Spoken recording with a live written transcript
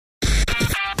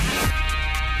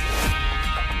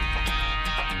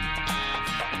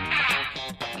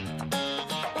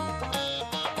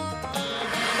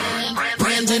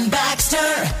Brandon Baxter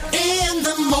in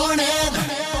the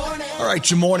morning. All right,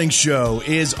 your morning show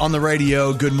is on the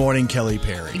radio. Good morning, Kelly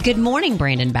Perry. Good morning,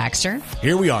 Brandon Baxter.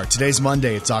 Here we are. Today's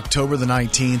Monday. It's October the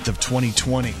 19th of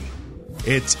 2020.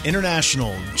 It's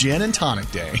International Gin and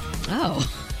Tonic Day. Oh.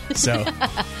 So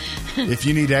if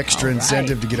you need extra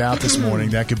incentive to get out this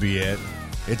morning, that could be it.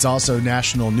 It's also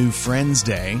National New Friends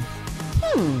Day.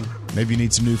 Maybe you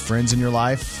need some new friends in your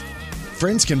life.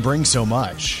 Friends can bring so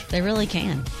much. They really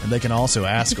can. And they can also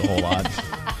ask a whole lot.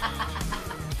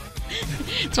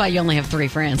 That's why you only have 3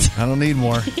 friends. I don't need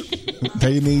more.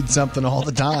 They need something all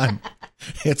the time.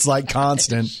 It's like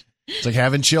constant. It's like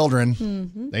having children.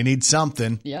 Mm-hmm. They need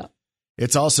something. Yeah.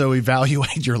 It's also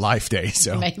Evaluate Your Life Day.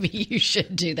 So maybe you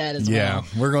should do that as well. Yeah,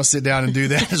 we're going to sit down and do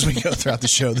that as we go throughout the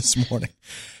show this morning.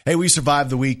 Hey, we survived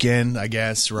the weekend, I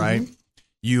guess, right? Mm-hmm.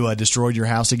 You destroyed your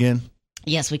house again?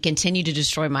 Yes, we continue to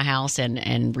destroy my house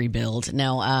and rebuild.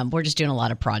 No, we're just doing a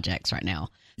lot of projects right now.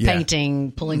 Yeah.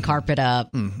 Painting, pulling carpet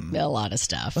up, a lot of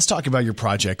stuff. Let's talk about your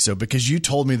projects, though, because you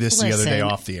told me this the other day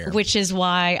off the air. Which is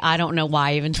why I don't know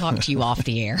why I even talked to you off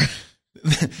the air.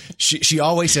 She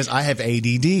always says, I have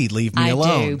ADD, leave me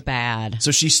alone. I do, bad.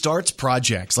 So she starts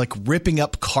projects like ripping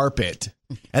up carpet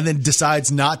and then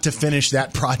decides not to finish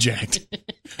that project.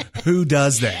 Who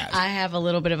does that? I have a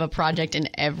little bit of a project in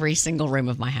every single room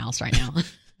of my house right now.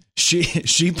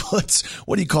 She puts,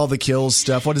 what do you call the kills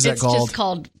stuff? What is that called? It's just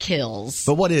called kills.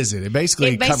 But what is it? It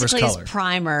basically covers color. It's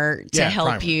primer to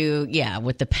help you,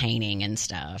 with the painting and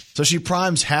stuff. So she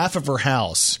primes half of her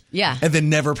house. Yeah. And then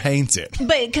never paints it.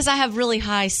 But because I have really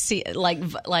high,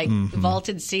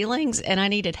 vaulted ceilings and I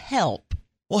needed help.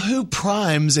 Well, who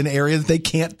primes an area that they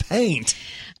can't paint?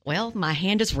 Well, my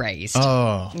hand is raised.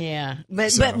 Oh. Yeah.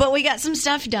 But we got some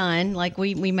stuff done. Like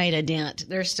we made a dent.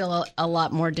 There's still a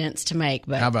lot more dents to make.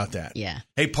 But how about that? Yeah.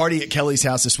 Hey, party at Kelly's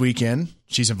house this weekend.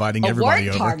 She's inviting everybody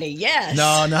over. A work party, yes.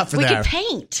 No, not for that. We can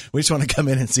paint. We just want to come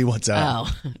in and see what's up.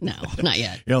 Oh, no, not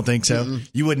yet. You don't think so?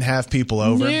 You wouldn't have people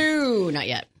over? No, not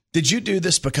yet. Did you do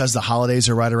this because the holidays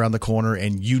are right around the corner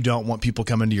and you don't want people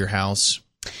coming to your house?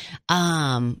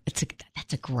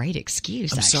 That's a great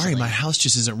excuse. I'm sorry, my house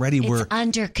just isn't ready. It's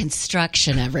under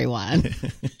construction, everyone. Did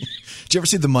you ever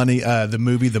see the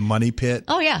movie The Money Pit?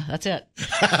 Oh yeah, that's it.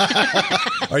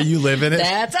 Are you living it?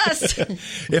 That's us.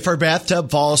 If our bathtub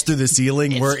falls through the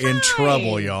ceiling, we're in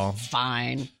trouble, y'all.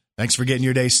 Fine. Thanks for getting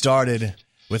your day started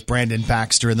with Brandon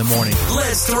Baxter in the morning.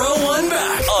 Let's throw one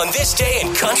back on this day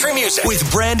in country music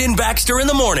with Brandon Baxter in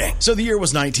the morning. So the year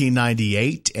was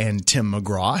 1998, and Tim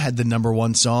McGraw had the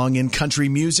 #1 song in country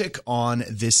music on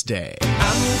this day.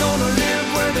 I'm gonna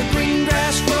live where the green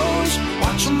grass grows,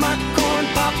 watching my corn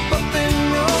pop up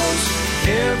in rows,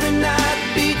 every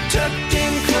night be tucked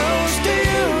in close to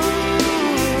you.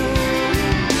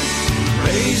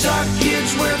 Raise our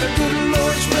kids where the good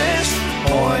Lord's rest,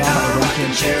 point our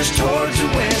rocking chairs towards the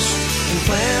west, and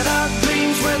plant our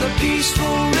dreams where the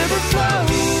peaceful river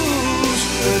flows,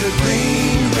 where the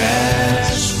green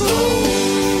grass grows.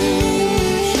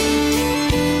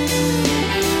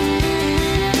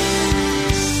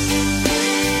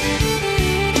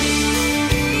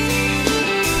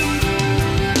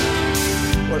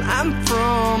 Well, I'm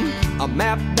from a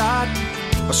map dot,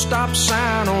 a stop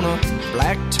sign on a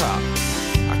black top.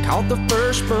 I caught the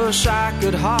first bus I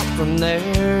could hop from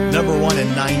there. #1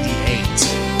 in 98.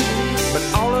 But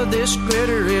all of this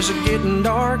glitter is getting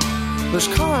dark. There's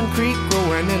concrete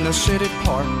growing in the city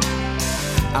park.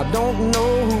 I don't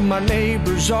know who my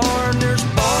neighbors are, and there's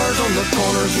bars on the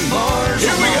corners and bars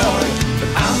on the horn.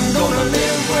 But I'm gonna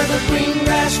live where the green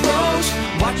grass grows,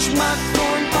 watch my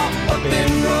corn pop up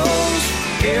in rows,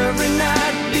 every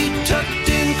night be tucked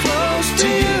in close to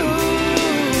you.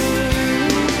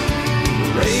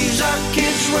 Raise our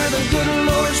kids where the good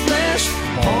Lord's blessed,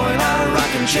 point our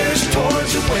rocking chairs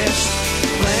towards the west,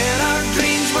 plant our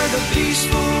dreams where the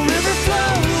peaceful river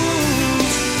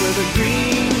flows, where the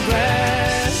green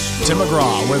grass grows. Tim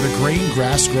McGraw, Where the Green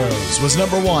Grass Grows, was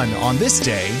 #1 on this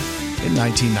day in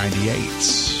 1998.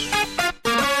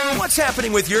 What's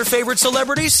happening with your favorite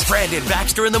celebrities? Brandon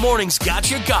Baxter in the morning's got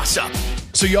you gossip.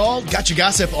 So y'all got your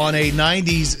gossip on a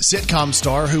 90s sitcom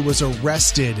star who was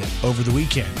arrested over the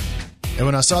weekend. And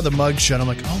when I saw the mugshot, I'm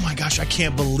like, oh my gosh, I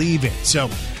can't believe it. So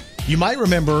you might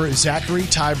remember Zachary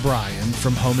Ty Bryan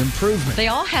from Home Improvement. They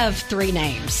all have 3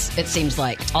 names, it seems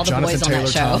like. All the Jonathan boys on Taylor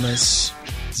that show. Thomas,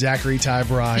 Zachary Ty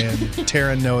Bryan,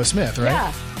 Taryn Noah Smith, right?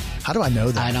 Yeah. How do I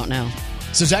know that? I don't know.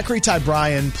 So Zachary Ty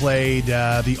Bryan played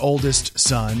the oldest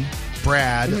son,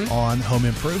 Brad, on Home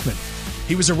Improvement.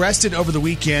 He was arrested over the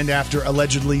weekend after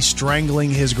allegedly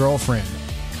strangling his girlfriend.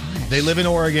 They live in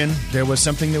Oregon. There was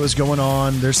something that was going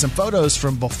on. There's some photos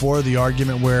from before the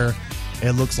argument where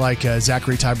It looks like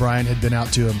Zachary Ty Bryan had been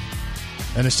out to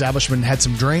an establishment and had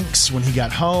some drinks. When he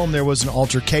got home, there was an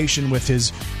altercation with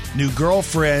his new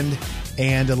girlfriend,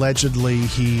 and allegedly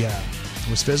he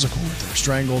was physical with her,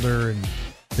 strangled her. And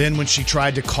then when she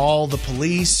tried to call the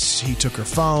police, he took her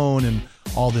phone and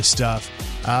all this stuff.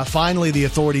 Finally, the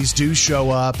authorities do show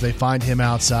up. They find him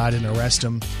outside and arrest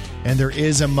him. And there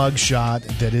is a mugshot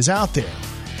that is out there.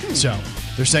 So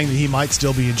they're saying that he might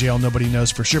still be in jail. Nobody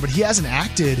knows for sure. But he hasn't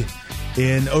acted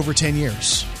in over 10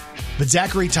 years. But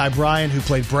Zachary Ty Bryan, who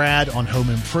played Brad on Home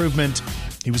Improvement,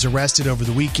 he was arrested over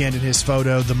the weekend in his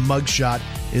photo. The mugshot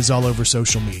is all over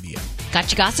social media.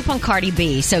 Got your gossip on Cardi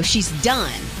B. So she's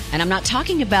done. And I'm not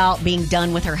talking about being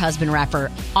done with her husband,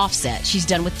 rapper Offset. She's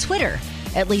done with Twitter,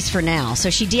 at least for now. So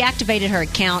she deactivated her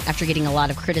account after getting a lot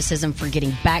of criticism for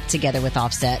getting back together with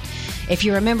Offset. If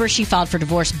you remember, she filed for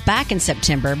divorce back in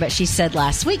September, but she said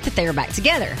last week that they were back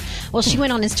together. Well, she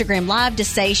went on Instagram Live to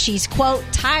say she's, quote,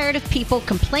 tired of people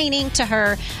complaining to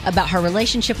her about her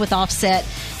relationship with Offset.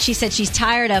 She said she's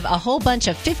tired of a whole bunch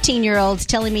of 15-year-olds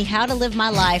telling me how to live my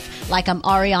life like I'm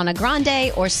Ariana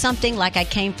Grande or something, like I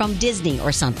came from Disney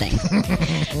or something.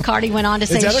 Cardi went on to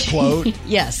say... Is that a quote?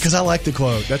 Yes. Because I like the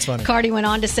quote. That's funny. Cardi went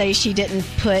on to say she didn't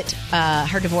put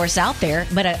her divorce out there,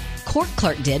 but a court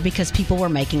clerk did because people were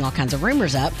making all kinds of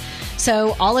rumors up.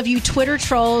 So all of you Twitter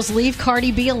trolls, leave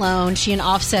Cardi B alone. She and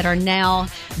Offset are now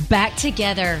back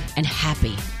together and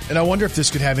happy. And I wonder if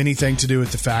this could have anything to do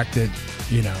with the fact that,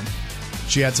 you know,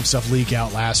 she had some stuff leak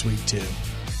out last week, too.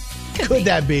 Could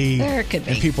that be? There could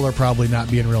be. And people are probably not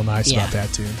being real nice about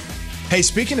that, too. Hey,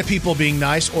 speaking of people being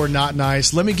nice or not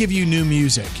nice, let me give you new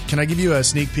music. Can I give you a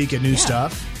sneak peek at new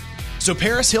stuff? So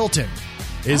Paris Hilton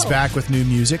is back with new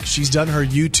music. She's done her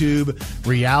YouTube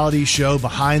reality show,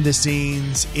 Behind the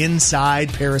Scenes,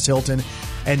 Inside Paris Hilton.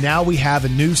 And now we have a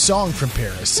new song from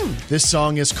Paris. This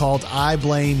song is called I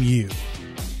Blame You.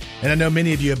 And I know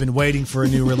many of you have been waiting for a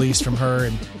new release from her,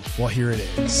 and well, here it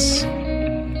is. Since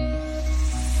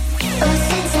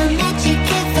I met you,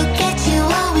 can't forget you,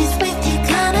 always with you,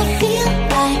 kinda feel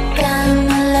like I'm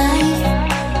alive.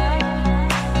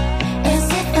 As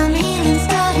if I'm healing,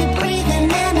 started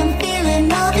breathing, and I'm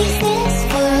feeling all these things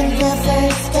for the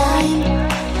first time.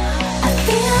 I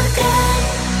feel good,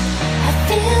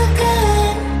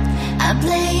 I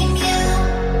blame you,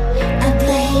 I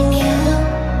blame you.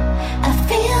 I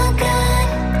feel good,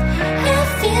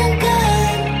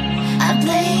 I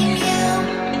blame you,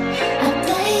 I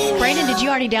blame you. Brandon, did you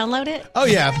already download it? Oh,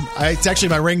 yeah. It's actually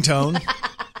my ringtone.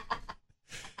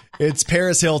 It's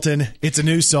Paris Hilton. It's a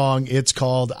new song. It's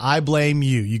called I Blame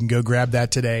You. You can go grab that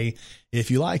today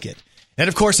if you like it. And,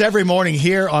 of course, every morning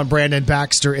here on Brandon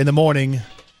Baxter in the Morning,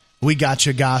 we got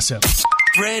you gossip.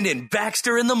 Brandon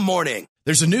Baxter in the Morning.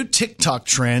 There's a new TikTok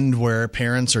trend where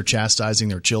parents are chastising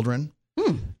their children.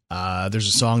 There's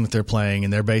a song that they're playing,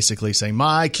 and they're basically saying,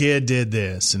 my kid did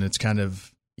this. And it's kind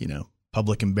of, you know,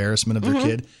 public embarrassment of their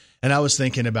kid. And I was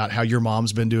thinking about how your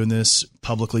mom's been doing this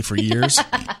publicly for years.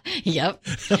 Yep.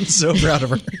 I'm so proud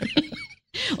of her.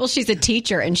 Well, she's a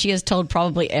teacher, and she has told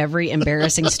probably every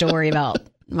embarrassing story about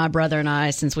my brother and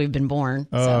I since we've been born.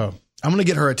 So. I'm going to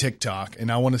get her a TikTok,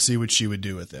 and I want to see what she would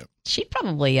do with it. She'd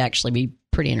probably actually be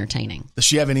pretty entertaining. Does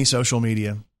she have any social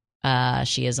media?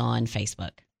 She is on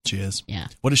Facebook. She is? Yeah.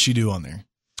 What does she do on there?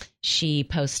 She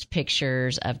posts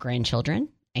pictures of grandchildren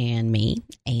and me,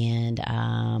 and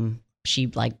she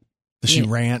like... Does she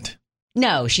rant?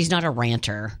 No, she's not a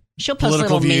ranter. She'll post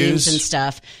Political little views memes and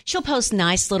stuff. She'll post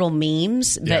nice little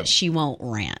memes, but she won't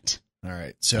rant. All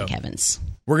right. So Kevin's.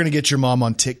 We're going to get your mom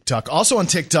on TikTok. Also on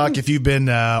TikTok, if you've been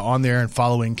on there and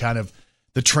following kind of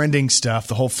the trending stuff,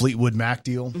 the whole Fleetwood Mac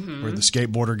deal, where the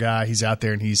skateboarder guy, he's out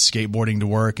there and he's skateboarding to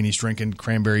work and he's drinking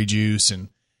cranberry juice and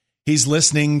he's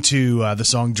listening to the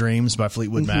song Dreams by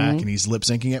Fleetwood Mac and he's lip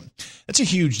syncing it. That's a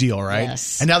huge deal, right?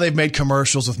 Yes. And now they've made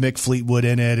commercials with Mick Fleetwood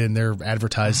in it and they're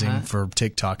advertising for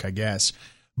TikTok, I guess.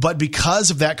 But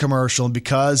because of that commercial and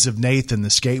because of Nathan, the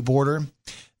skateboarder,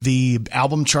 the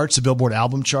album charts, the Billboard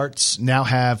album charts, now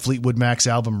have Fleetwood Mac's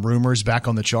album Rumors back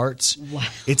on the charts. Wow.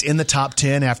 It's in the top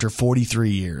 10 after 43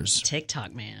 years.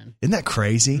 TikTok, man. Isn't that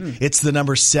crazy? It's the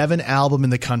number 7 album in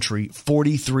the country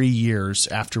 43 years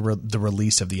after the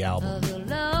release of the album.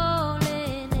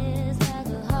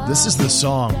 This is the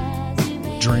song,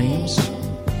 Dreams.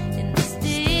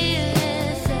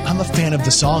 I'm a fan of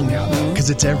the song now, though,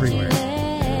 because it's everywhere.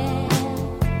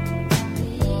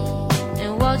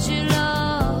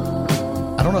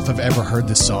 I don't know if I've ever heard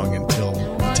this song until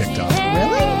TikTok.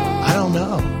 Really? I don't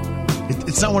know.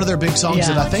 It's not one of their big songs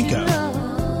that I think of.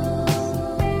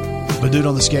 But dude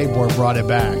on the skateboard brought it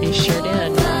back. He sure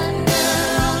did.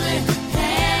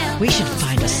 We should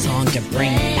find a song to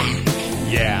bring back.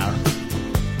 Yeah.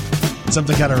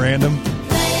 Something kind of random.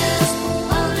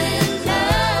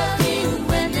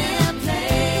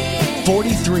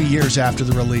 43 years after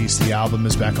the release, the album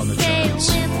is back on the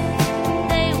charts.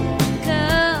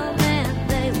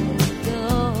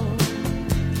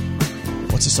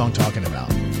 What's the song talking about?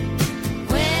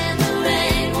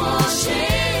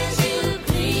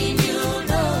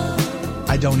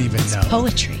 I don't even know.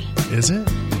 Poetry. Is it?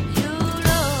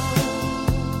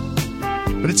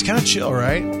 But it's kind of chill,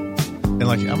 right? And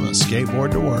like, I'm going to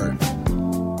skateboard to work.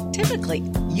 Typically,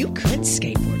 you could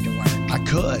skateboard to work. I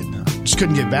could. Just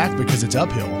couldn't get back because it's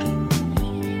uphill.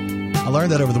 I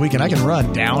learned that over the weekend. I can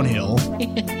run downhill.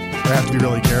 I have to be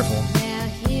really careful. Now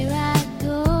here I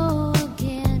go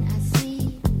again. I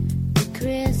see the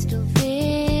crystal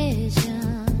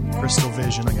vision. Crystal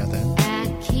vision, I got that.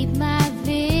 I keep my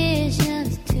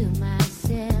visions to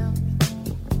myself.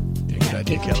 Yeah, good idea,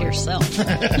 Keep it to Kelly. yourself.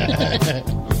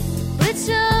 But it's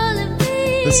only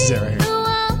me This is it right here. who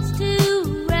wants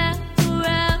to wrap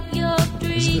around your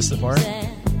dreams. Isn't this the part?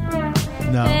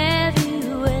 No. Have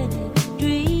you any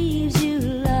dreams you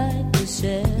like to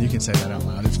share? You can say that out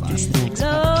loud. It's fine.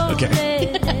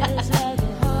 Okay.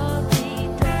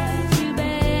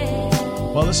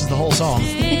 Well, this is the whole song.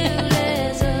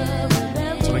 That's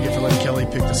what I get for letting Kelly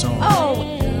pick the song. Oh,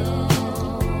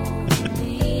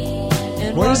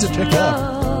 Where does it pick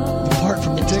up? The part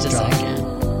from the just a TikTok. second.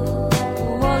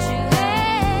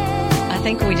 I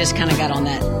think we just kind of got on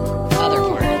that other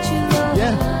part.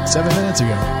 Yeah, 7 minutes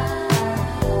ago.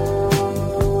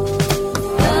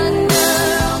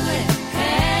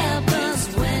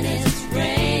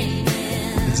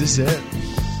 Is this it?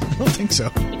 I don't think so.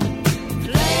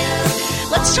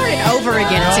 Let's start it over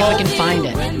again and see if we can find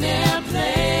it.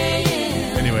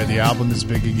 Anyway, the album is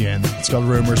big again. It's called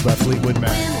Rumors by Fleetwood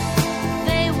Mac.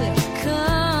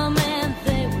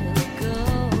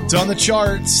 It's on the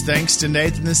charts thanks to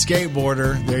Nathan the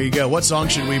Skateboarder. There you go. What song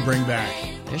should we bring back?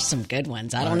 There's some good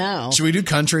ones. I don't know. Should we do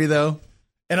country, though?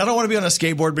 And I don't want to be on a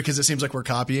skateboard because it seems like we're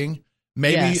copying.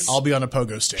 Maybe Yes. I'll be on a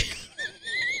pogo stick.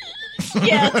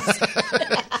 Yes.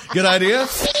 Good idea?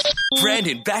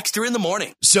 Brandon Baxter in the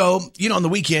morning. So, on the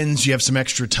weekends, you have some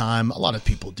extra time. A lot of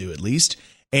people do, at least.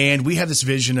 And we have this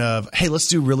vision of, hey, let's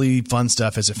do really fun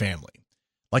stuff as a family.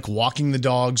 Like walking the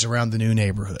dogs around the new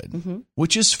neighborhood,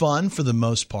 which is fun for the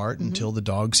most part until the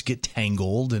dogs get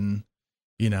tangled and,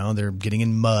 they're getting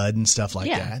in mud and stuff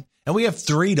like that. And we have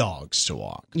 3 dogs to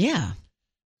walk. Yeah.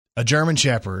 A German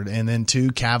Shepherd and then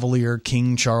 2 Cavalier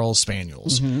King Charles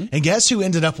Spaniels. And guess who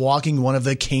ended up walking one of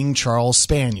the King Charles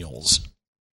Spaniels?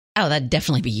 Oh, that'd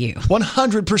definitely be you.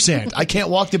 100%. I can't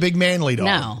walk the big manly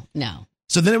dog. No.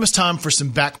 So then it was time for some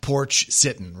back porch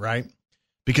sitting, right?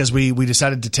 Because we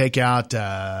decided to take out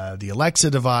the Alexa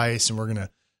device and we're going to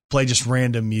play just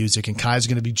random music. And Kai's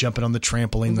going to be jumping on the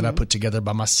trampoline that I put together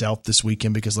by myself this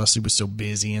weekend because Leslie was so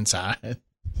busy inside.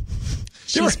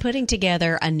 She's putting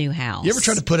together a new house. You ever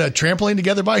try to put a trampoline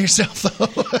together by yourself,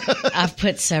 though? I've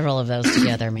put several of those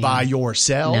together, man. By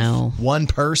yourself? No. One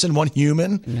person, one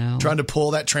human? No. Trying to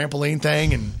pull that trampoline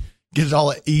thing and get it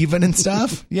all even and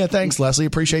stuff? Yeah, thanks, Leslie.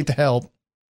 Appreciate the help.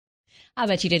 I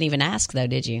bet you didn't even ask, though,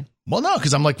 did you? Well, no,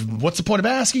 because I'm like, what's the point of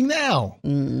asking now?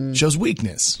 Shows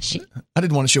weakness. I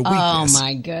didn't want to show weakness. Oh,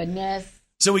 my goodness.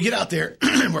 So we get out there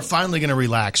and we're finally going to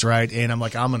relax, right? And I'm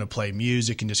like, I'm going to play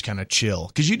music and just kind of chill.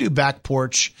 Because you do back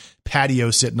porch patio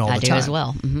sitting all the time. I do as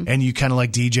well. Mm-hmm. And you kind of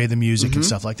like DJ the music and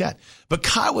stuff like that. But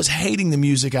Kai was hating the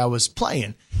music I was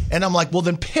playing. And I'm like, well,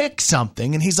 then pick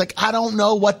something. And he's like, I don't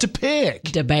know what to pick.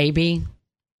 Da baby.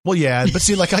 Well, yeah, but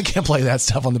see, like I can't play that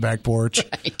stuff on the back porch.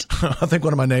 Right. I think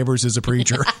one of my neighbors is a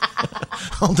preacher.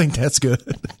 I don't think that's good.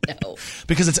 No.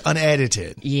 Because it's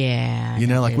unedited. Yeah.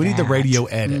 Like we need the that. radio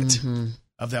edit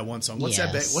of that one song. What's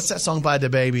Yes. What's that song by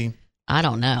DaBaby? I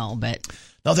don't know, but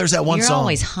No, there's that one you're song.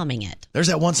 always humming it. There's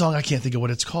that one song. I can't think of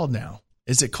what it's called now.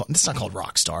 Is it called? It's not called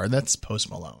Rockstar. That's Post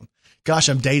Malone. Gosh,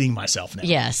 I'm dating myself now.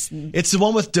 Yes. It's the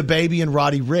one with DaBaby and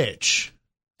Roddy Ricch.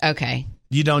 Okay.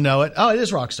 You don't know it? Oh, it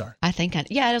is Rockstar. I think I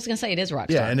was going to say it is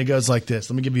Rockstar. Yeah, and it goes like this.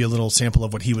 Let me give you a little sample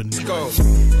of what he would enjoy.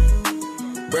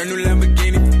 Brand new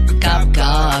Lamborghini, Cop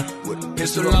car. with a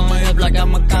pistol on my hip like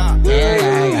I'm a cop.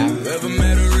 Yeah. Ever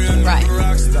met a real Right.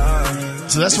 rock star?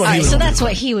 So that's All what he right, would so that's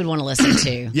what he would want to listen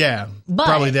to. Yeah, But-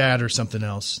 probably that or something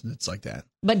else that's like that.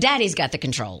 But Daddy's got the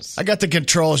controls. I got the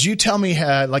controls. You tell me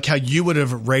how you would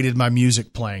have rated my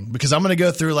music playing because I'm going to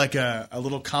go through like a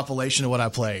little compilation of what I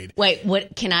played. Wait,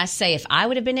 what can I say if I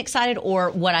would have been excited or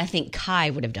what I think Kai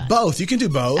would have done? Both. You can do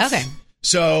both. Okay.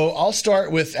 So I'll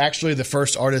start with actually the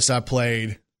first artist I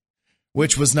played,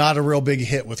 which was not a real big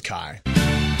hit with Kai.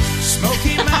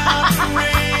 Smoky Mountain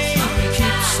rain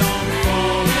keeps on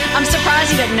falling. I'm surprised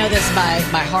he didn't know this by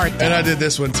heart, though. And I did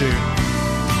this one too.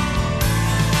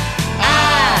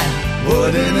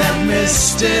 Wouldn't have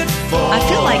missed it for I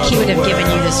feel like he would have the given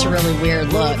you world. this really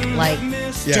weird look. Like,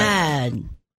 Yeah. Dad,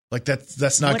 Like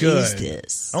that's not what good. is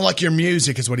this? I don't like your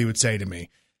music, is what he would say to me.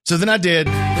 So then I did,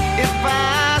 If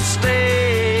I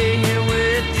stay here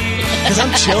with you. because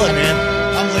I'm chilling, man.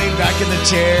 I'm laying back in the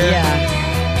chair. Yeah.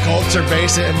 Colts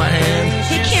bass in my hand.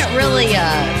 He can't really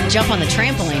jump on the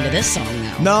trampoline to this song,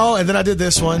 though. No, and then I did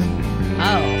this one.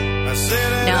 Oh.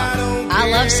 Now, I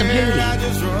love some Hootie.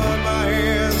 That's what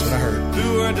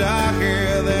I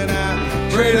heard.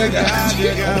 Pray to God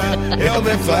you got help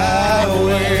me fly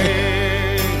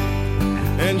away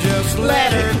and just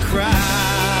let her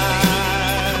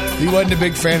cry. He wasn't a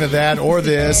big fan of that or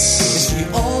this.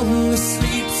 Only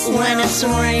sleeps When it's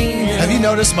raining. Have you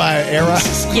noticed my era?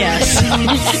 Yes.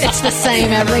 It's the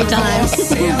same every time.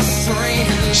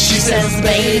 She says,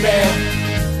 baby.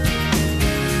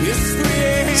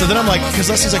 So then I'm like, because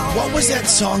Leslie's like, what was that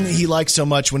song that he liked so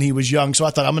much when he was young? So I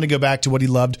thought I'm going to go back to what he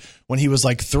loved when he was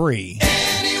like 3.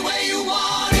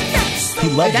 He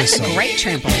loved That's this a song. great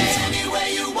trampoline song.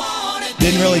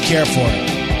 Didn't really care for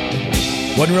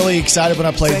it. Wasn't really excited when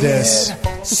I played this.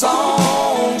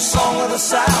 song of the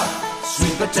South,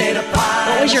 sweet potato pie.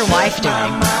 What was your wife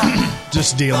doing?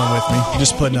 Just dealing with me.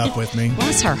 Just putting up with me.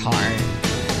 Bless her heart.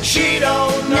 She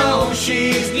don't know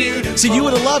she's beautiful. See, you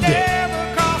would have loved it.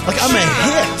 Like, I'm a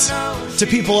hit to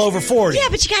people over 40. Yeah,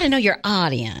 but you got to know your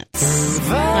audience.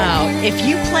 Oh, if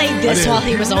you played this did. while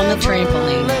he was on the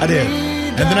trampoline. I did.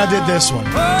 And then I did this one.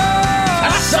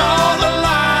 I saw the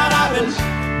light. I've been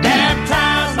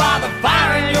baptized by the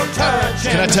fire in your touch.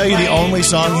 Can I tell you the only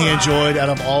song he enjoyed out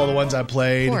of all of the ones I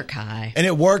played? Poor Kai. And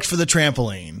it worked for the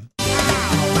trampoline.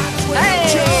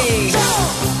 Hey!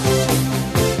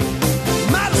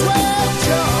 Might as well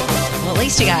jump. Well, at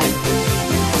least you got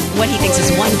what he thinks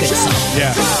is one good song.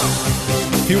 Yeah.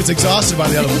 He was exhausted by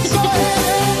the other ones.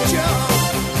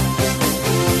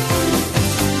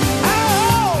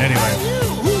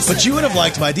 Anyway. But you would have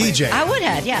liked my DJ. I would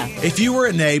have, yeah. If you were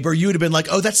a neighbor, you would have been like,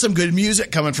 oh, that's some good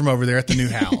music coming from over there at the new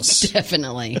house.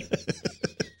 Definitely.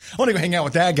 I want to go hang out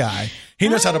with that guy. He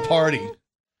knows how to party.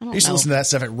 I used to know. listen to that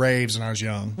stuff at raves when I was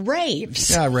young.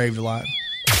 Raves. Yeah, I raved a lot.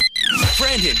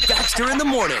 Brandon Baxter in the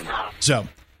morning. So,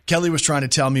 Kelly was trying to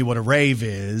tell me what a rave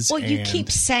is. Well, you and keep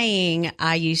saying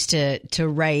I used to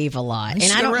rave a lot.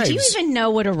 used And to I go don't. Do you raves. even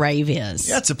know what a rave is?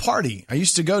 Yeah, it's a party. I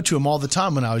used to go to them all the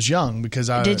time when I was young because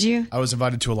Did you? I was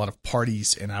invited to a lot of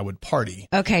parties and I would party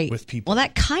Okay. with people. Well,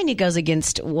 that kind of goes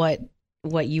against what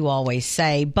you always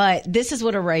say, but this is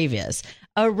what a rave is.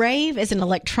 A rave is an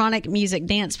electronic music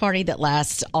dance party that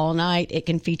lasts all night. It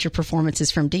can feature performances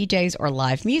from DJs or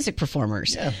live music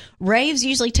performers. Yeah. Raves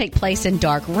usually take place in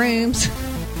dark rooms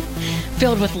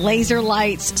filled with laser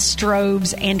lights,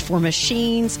 strobes, and for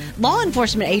machines. Law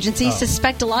enforcement agencies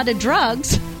suspect a lot of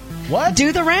drugs What?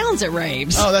 do the rounds at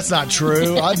raves. Oh, that's not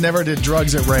true. I never did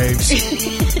drugs at raves.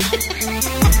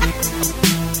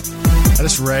 I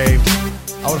just raved.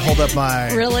 I would hold up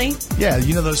my... Really? Yeah,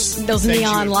 you know those things you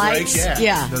neon would break? lights? Yeah.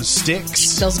 Yeah. Those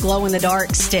sticks. Those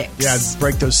glow-in-the-dark sticks. Yeah, I'd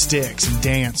break those sticks and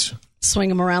dance. Swing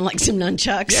them around like some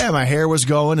nunchucks. Yeah, my hair was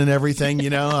going and everything, you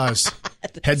know. I was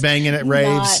headbanging at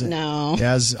raves. no.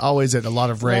 Yeah, I was always at a lot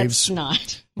of raves. That's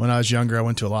not. When I was younger, I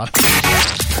went to a lot.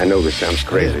 I know this sounds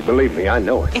crazy. Believe me, I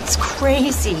know it. It's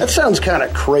crazy. That sounds kind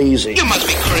of crazy.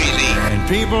 And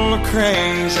people are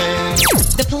crazy.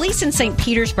 The police in St.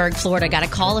 Petersburg, Florida got a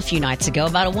call a few nights ago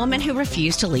about a woman who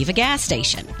refused to leave a gas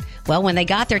station. Well, when they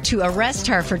got there to arrest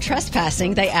her for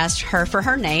trespassing, they asked her for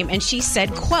her name, and she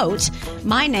said, quote,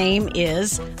 "My name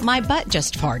is my butt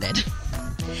just farted."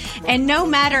 And no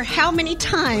matter how many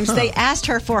times they asked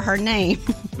her for her name,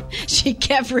 she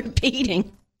kept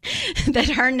repeating that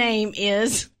her name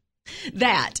is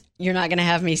that. You're not going to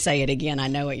have me say it again. I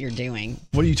know what you're doing.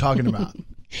 What are you talking about?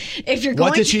 If you're going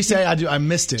What did she say? I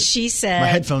missed it. She said My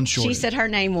headphones shorted. She said her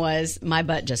name was my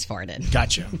butt just farted.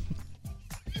 Gotcha.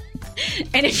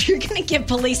 And if you're going to give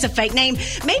police a fake name,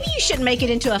 maybe you shouldn't make it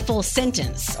into a full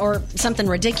sentence or something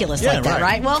ridiculous Yeah, like that, right.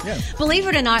 right? Well, Yeah. believe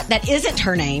it or not, that isn't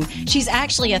her name. She's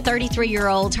actually a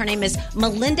 33-year-old. Her name is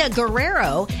Melinda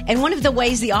Guerrero. And one of the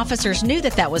ways the officers knew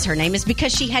that was her name is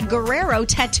because she had Guerrero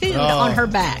tattooed on her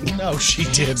back. No, she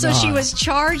did So not. she was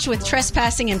charged with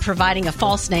trespassing and providing a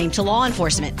false name to law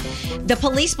enforcement. The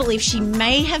police believe she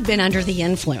may have been under the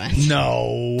influence.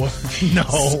 No.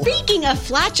 Speaking of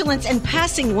flatulence and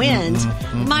passing wind,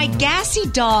 my gassy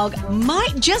dog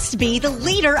might just be the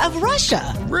leader of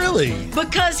Russia Really?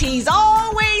 because he's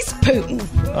always Putin.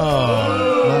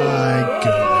 Oh, my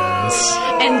goodness.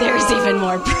 And there's even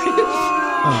more proof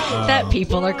that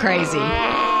people are crazy.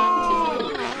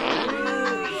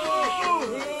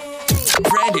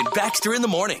 Baxter in the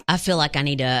Morning. I feel like I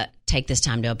need to take this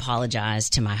time to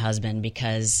apologize to my husband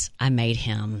because I made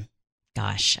him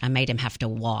have to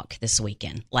walk this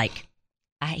weekend. Like,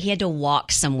 he had to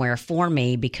walk somewhere for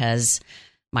me because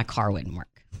my car wouldn't work.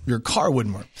 Your car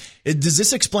wouldn't work. Does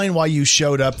this explain why you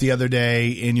showed up the other day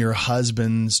in your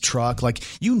husband's truck? Like,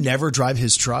 you never drive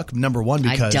his truck, number one,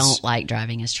 because I don't like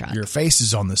driving his truck. Your face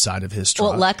is on the side of his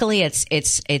truck. Well, luckily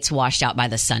it's washed out by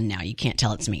the sun now. You can't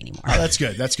tell it's me anymore. Oh, that's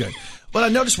good. That's good. But I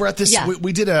noticed we're at this. Yeah.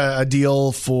 We did a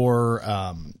deal for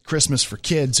Christmas for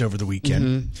kids over the weekend.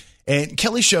 Mm-hmm. And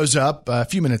Kelly shows up a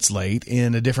few minutes late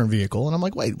in a different vehicle. And I'm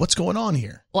like, wait, what's going on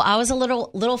here? Well, I was a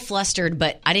little flustered,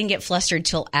 but I didn't get flustered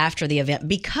till after the event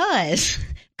because,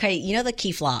 okay, you know the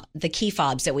key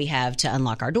fobs that we have to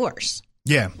unlock our doors.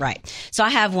 Yeah. Right. So I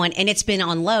have one, and it's been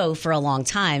on low for a long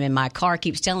time, and my car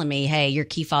keeps telling me, hey, your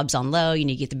key fob's on low. You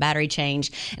need to get the battery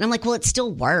changed. And I'm like, well, it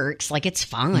still works. Like, it's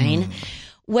fine.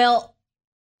 Well,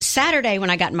 Saturday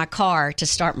when I got in my car to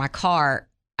start my car,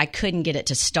 I couldn't get it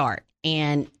to start.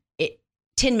 And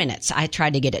 10 minutes, I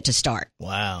tried to get it to start.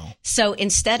 Wow. So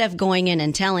instead of going in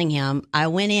and telling him, I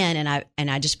went in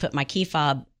and I just put my key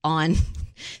fob on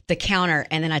the counter,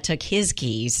 and then I took his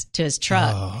keys to his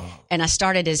truck and I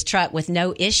started his truck with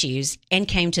no issues and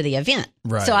came to the event.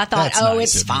 Right. So I thought, That's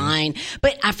nice it's of you. fine.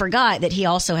 But I forgot that he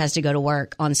also has to go to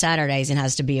work on Saturdays and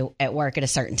has to be at work at a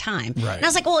certain time. Right. And I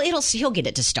was like, well, he'll get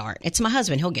it to start. It's my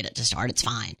husband. He'll get it to start. It's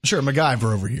fine. Sure,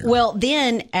 MacGyver over here. Well,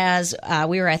 then as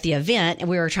we were at the event and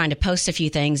we were trying to post a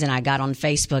few things, and I got on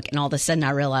Facebook, and all of a sudden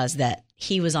I realized that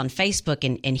he was on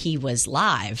Facebook and he was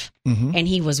live and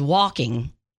he was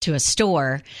walking to a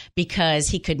store because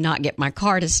he could not get my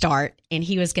car to start, and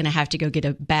he was going to have to go get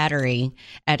a battery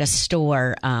at a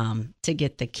store to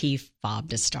get the key fob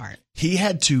to start. He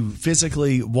had to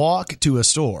physically walk to a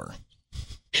store.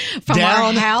 From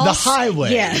down our house? the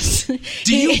highway. Yes.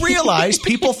 Do you realize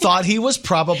people thought he was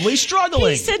probably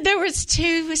struggling? He said there was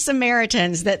 2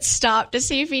 Samaritans that stopped to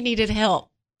see if he needed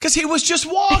help. Because he was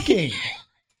just walking.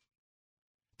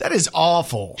 That is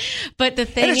awful. But the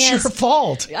thing And it's is, your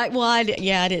fault. I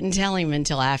didn't tell him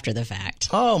until after the fact.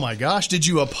 Oh my gosh. Did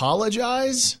you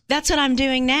apologize? That's what I'm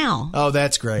doing now. Oh,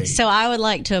 that's great. So I would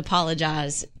like to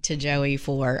apologize to Joey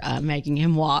for making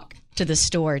him walk to the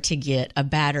store to get a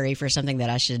battery for something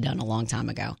that I should have done a long time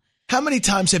ago. How many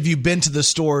times have you been to the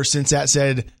store since that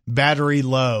said battery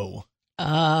low?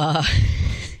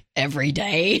 Every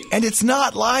day. And it's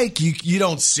not like you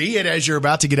don't see it as you're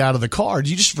about to get out of the car. Do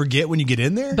you just forget when you get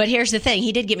in there? But here's the thing.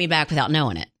 He did get me back without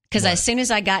knowing it. Because as soon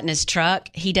as I got in his truck,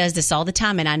 he does this all the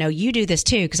time. And I know you do this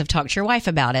too, because I've talked to your wife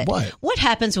about it. What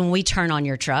happens when we turn on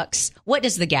your trucks? What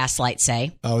does the gas light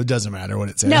say? Oh, it doesn't matter what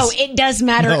it says. No, it does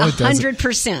matter No, it doesn't.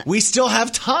 100%. We still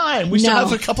have time. We still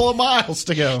have a couple of miles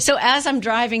to go. So as I'm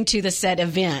driving to the said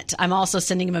event, I'm also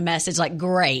sending him a message like,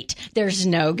 great, there's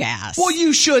no gas. Well,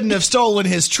 you shouldn't have stolen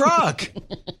his truck.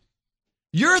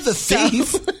 You're the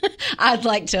thief. I'd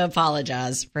like to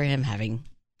apologize for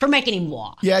making him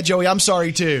walk. Yeah, Joey, I'm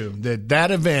sorry too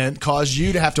that event caused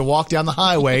you to have to walk down the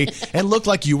highway and look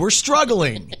like you were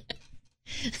struggling.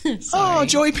 Oh,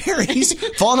 Joey Perry's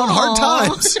falling on hard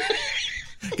times.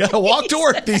 Got to walk to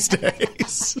work these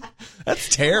days.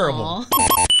 That's terrible.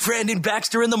 Brandon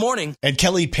Baxter in the Morning. And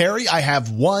Kelly Perry, I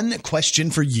have one question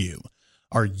for you.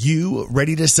 Are you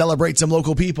ready to celebrate some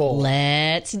local people?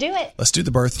 Let's do it. Let's do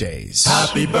the birthdays.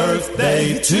 Happy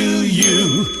birthday to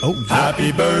you. Oh, yeah.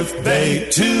 Happy birthday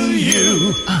to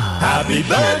you. Happy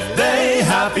birthday,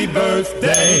 happy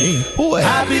birthday. Boy.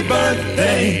 Happy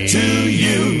birthday to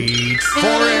you. For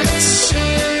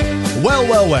it.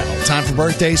 Well. Time for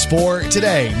birthdays for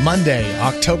today, Monday,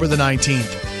 October the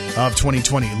 19th of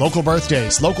 2020. Local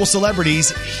birthdays, local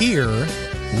celebrities. Here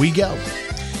we go.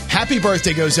 Happy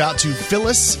birthday goes out to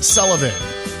Phyllis Sullivan,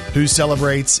 who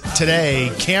celebrates today.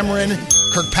 Cameron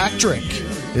Kirkpatrick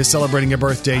is celebrating a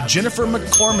birthday. Jennifer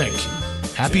McCormick.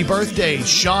 Happy birthday.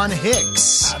 Sean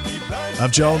Hicks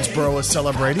of Jonesboro is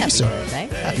celebrating.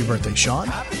 Happy birthday, Sean.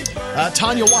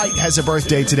 Tanya White has a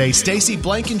birthday today. Stacy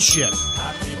Blankenship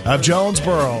of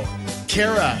Jonesboro.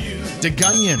 Kara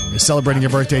DeGunion is celebrating a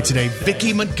birthday today.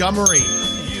 Vicky Montgomery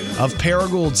of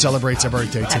Paragould celebrates a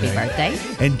birthday today. Happy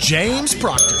birthday. And James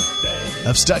Proctor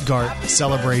of Stuttgart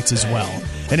celebrates as well.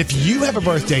 And if you have a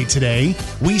birthday today,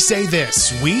 we say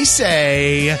this. We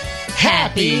say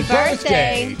Happy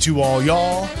birthday to all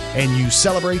y'all, and you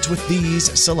celebrate with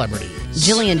these celebrities.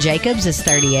 Jillian Jacobs is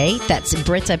 38. That's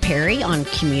Britta Perry on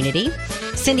Community.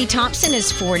 Cindy Thompson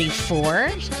is 44.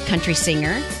 Country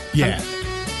singer. Yeah.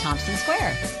 From Thompson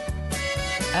Square.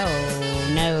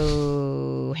 Oh,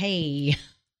 no. Hey.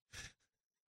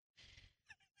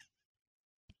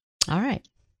 All right.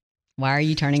 Why are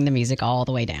you turning the music all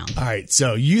the way down? All right.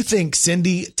 So you think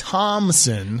Cindy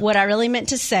Thompson. What I really meant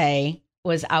to say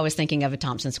was I was thinking of a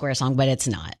Thompson Square song, but it's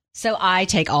not. So I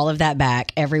take all of that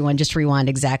back. Everyone just rewind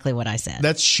exactly what I said.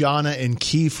 That's Shauna and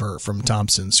Kiefer from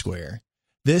Thompson Square.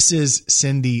 This is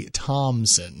Cindy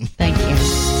Thompson. Thank you.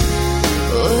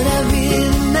 What I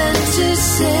really meant to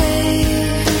say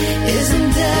is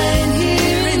I'm dying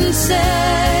here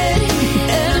inside,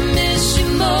 and I miss you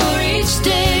more each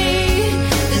day.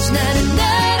 There's not a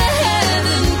night I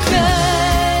haven't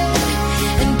cried,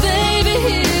 and baby,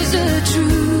 here's the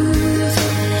truth,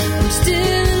 I'm still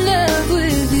in love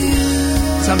with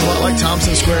you. Sounds a lot like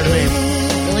Thompson Square to me.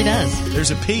 It really does.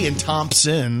 There's a P in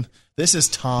Thompson. This is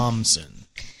Thompson.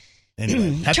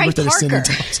 Anyway, happy Trey birthday to Cindy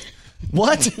Parker. Thompson.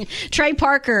 What? Trey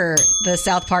Parker, the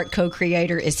South Park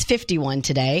co-creator, is 51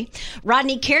 today.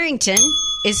 Rodney Carrington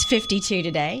is 52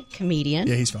 today, comedian.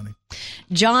 Yeah, he's funny.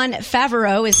 Jon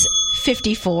Favreau is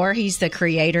 54. He's the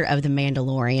creator of The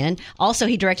Mandalorian. Also,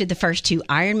 he directed the first 2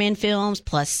 Iron Man films,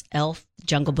 plus Elf,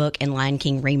 Jungle Book, and Lion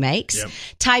King remakes. Yep.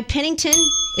 Ty Pennington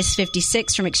is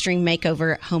 56 from Extreme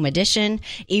Makeover Home Edition.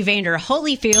 Evander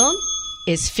Holyfield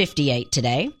is 58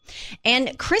 today.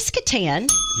 And Chris Kattan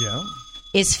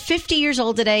is 50 years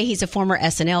old today. He's a former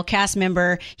SNL cast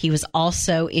member. He was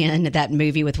also in that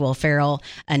movie with Will Ferrell,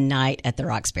 A Night at the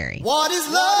Roxbury. What is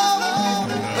love?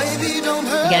 Baby, don't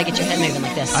hurt. You got to get your head moving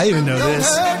like this. I even know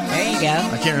this. There you go.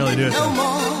 I can't really do it, though.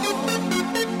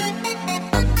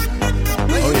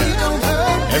 Oh,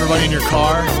 yeah. Everybody in your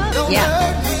car?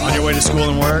 Yeah. On your way to school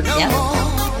and work? Yep.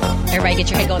 Everybody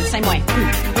get your head going the same way.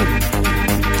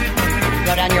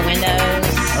 Roll down your windows.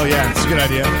 Oh, yeah. It's a good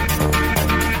idea.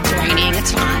 It's raining.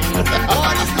 It's fine.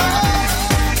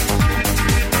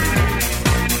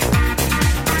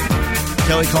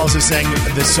 Kelly calls us saying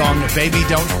this song, Baby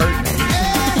Don't Hurt Me.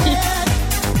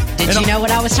 Did you know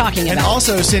what I was talking about? And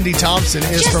also Cindy Thompson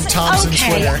is from Thompson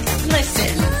Square.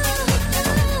 Listen.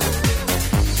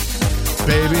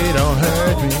 Baby, don't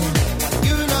hurt me.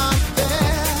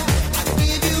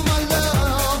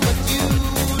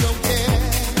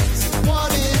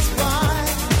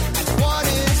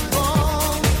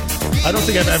 I don't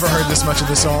think I've ever heard this much of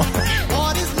this song.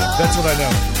 That's what I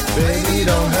know. Baby,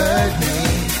 don't hurt me.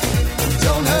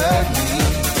 Don't hurt me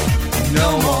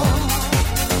no more.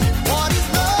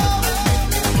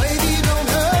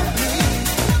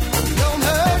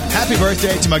 Happy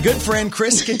birthday to my good friend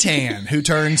Chris Kattan, who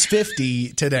turns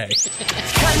 50 today.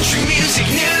 Country music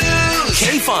news.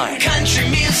 K-Fine. Country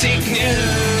music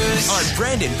news. On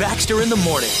Brandon Baxter in the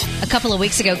morning. A couple of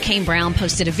weeks ago, Kane Brown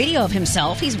posted a video of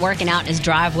himself. He's working out in his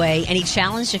driveway, and he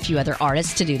challenged a few other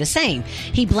artists to do the same.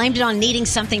 He blamed it on needing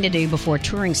something to do before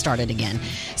touring started again.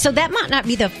 So that might not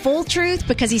be the full truth,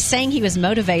 because he's saying he was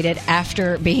motivated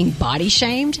after being body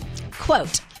shamed.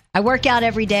 Quote, I work out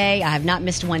every day. I have not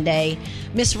missed one day.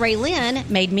 Miss Raylynn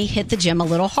made me hit the gym a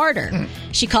little harder.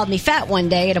 She called me fat one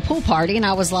day at a pool party, and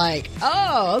I was like,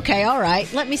 oh, okay, all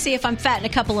right. Let me see if I'm fat in a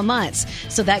couple of months.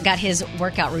 So that got his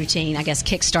workout routine, I guess,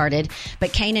 kick-started.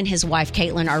 But Kane and his wife,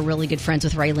 Caitlin, are really good friends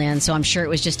with Raylynn, so I'm sure it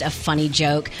was just a funny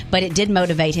joke. But it did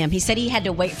motivate him. He said he had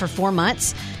to wait for 4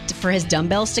 months for his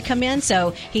dumbbells to come in,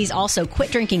 so he's also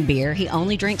quit drinking beer. He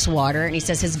only drinks water, and he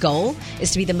says his goal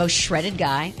is to be the most shredded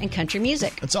guy in country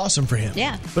music. That's awesome for him.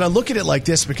 Yeah. But I look at it like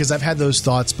this because I've had those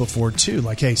thoughts before too.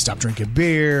 Like, hey, stop drinking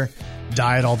beer,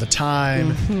 diet all the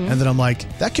time. And then I'm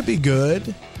like, that could be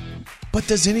good. But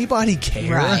does anybody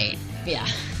care? Right. Yeah.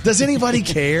 Does anybody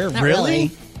care?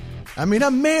 really? I mean,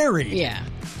 I'm married. Yeah.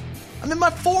 I'm in my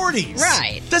 40s.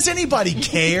 Right. Does anybody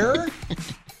care?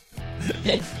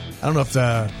 I don't know if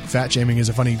fat shaming is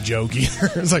a funny joke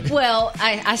either. It's like, well,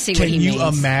 I see what he can means. you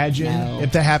imagine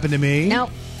if that happened to me?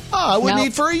 Nope. Oh, I wouldn't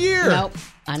eat for a year. Nope.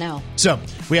 I know. So,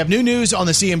 we have new news on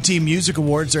the CMT Music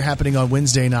Awards. They're happening on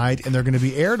Wednesday night, and they're going to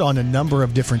be aired on a number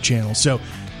of different channels. So,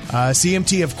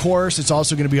 CMT, of course, it's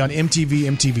also going to be on MTV,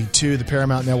 MTV2, the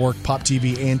Paramount Network, Pop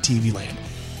TV, and TV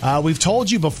Land. We've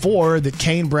told you before that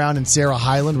Kane Brown and Sarah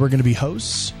Hyland were going to be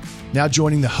hosts. Now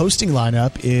joining the hosting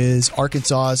lineup is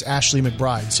Arkansas's Ashley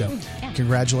McBride. So,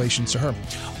 congratulations to her.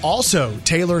 Also,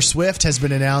 Taylor Swift has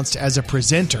been announced as a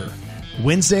presenter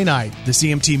Wednesday night, the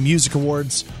CMT Music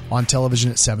Awards on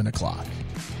television at 7 o'clock.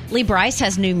 Lee Brice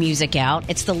has new music out.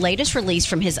 It's the latest release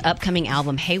from his upcoming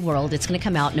album, Hey World. It's going to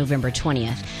come out November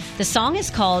 20th. The song is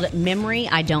called Memory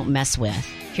I Don't Mess With.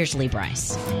 Here's Lee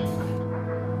Brice.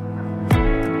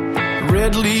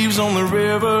 Red leaves on the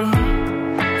river,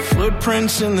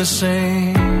 footprints in the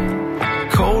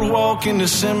sand, cold walk in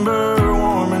December,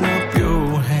 warming up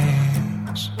your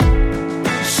hands,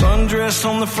 sundress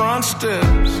on the front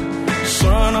steps,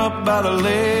 sun up by the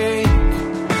lake,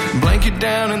 blanket think you're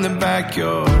down in the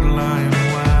backyard lying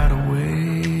wide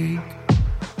awake.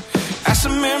 That's a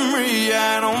memory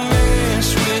I don't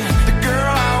mess with. The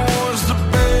girl I was the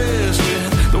best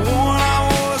with, the one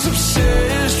I was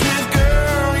obsessed with.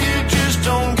 Girl, you just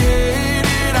don't get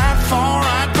it. I'd fall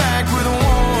right back with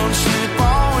one slip.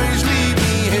 Always leave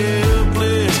me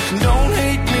helpless. Don't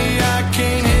hate me, I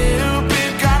can't help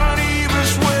it. Gotta leave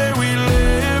us where we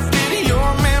left it.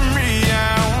 Your memory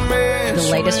I don't mess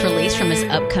The latest with. release from his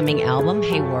upcoming album,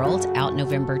 Hey World, out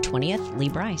November 20th. Lee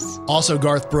Bryce. Also,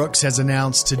 Garth Brooks has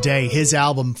announced today his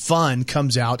album Fun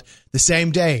comes out the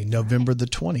same day, November the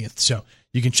 20th. So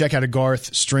you can check out a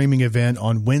Garth streaming event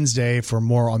on Wednesday for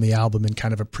more on the album and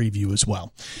kind of a preview as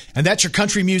well. And that's your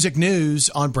country music news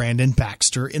on Brandon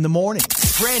Baxter in the morning.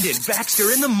 Brandon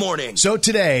Baxter in the morning. So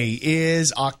today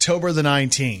is October the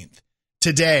 19th.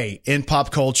 Today in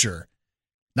pop culture,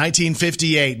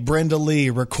 1958, Brenda Lee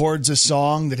records a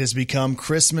song that has become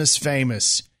Christmas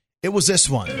famous. It was this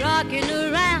one. Rocking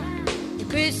around the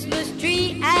Christmas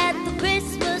tree at the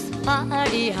Christmas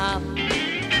party hop.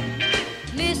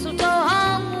 Mistletoe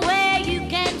hung where you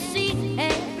can see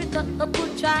every couple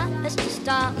tries to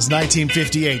stop. It's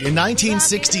 1958. In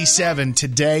 1967,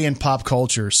 today in pop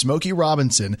culture, Smokey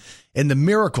Robinson and the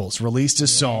Miracles released a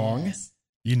song.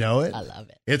 You know it? I love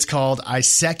it. It's called I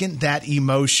Second That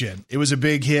Emotion. It was a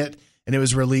big hit, and it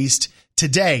was released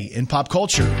today in pop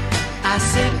culture. I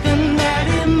second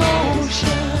that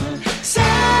emotion. Say,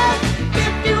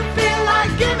 if you feel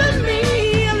like giving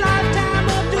me a lifetime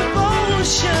of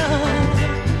devotion,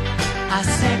 I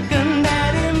second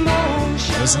that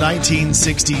emotion. It was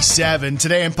 1967.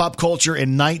 Today in pop culture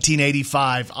in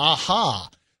 1985, Aha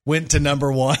went to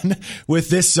number one with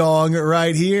this song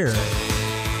right here.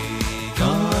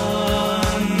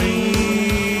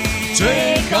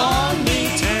 Take on me.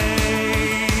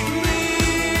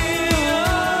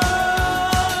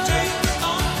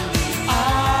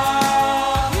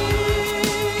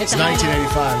 It's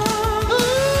 1985.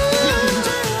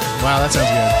 Wow, that sounds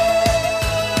good.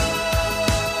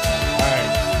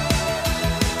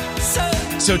 All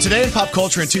right. So today in pop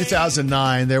culture in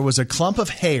 2009, there was a clump of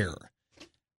hair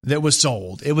that was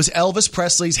sold. It was Elvis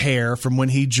Presley's hair from when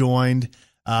he joined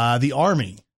the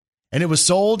Army. And it was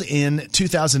sold in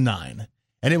 2009.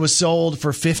 And it was sold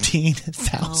for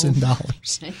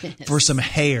 $15,000 for some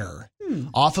hair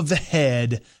off of the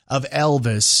head of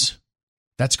Elvis.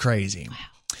 That's crazy. Wow.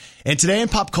 And today in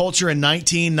pop culture in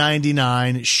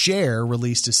 1999, Cher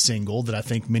released a single that I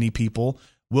think many people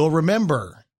will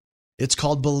remember. It's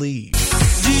called Believe.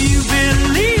 Do you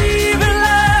believe in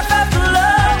life after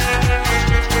love?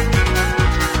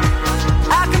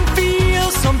 I can feel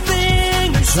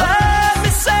something inside me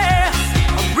say,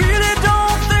 I really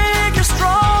don't think you're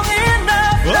strong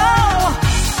enough. No.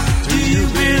 Do you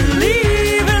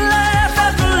believe in life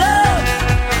after love?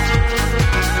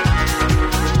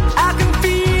 I can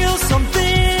feel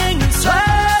something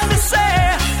inside me say,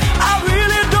 I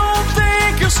really don't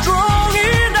think you're strong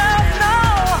enough.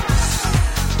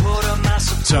 No. What am I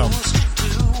supposed to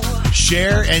do?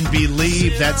 Cher and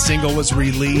Believe, that single was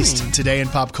released today in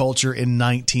pop culture in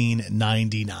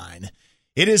 1999.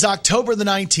 It is October the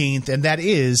 19th, and that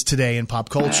is today in pop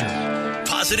culture.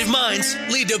 Positive minds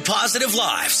lead to positive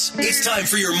lives. It's time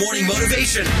for your morning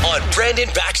motivation on Brandon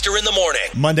Baxter in the morning.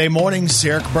 Monday mornings,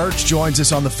 Eric Birch joins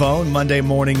us on the phone. Monday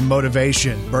morning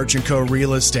motivation. Birch & Co.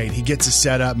 Real Estate. He gets us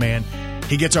set up, man.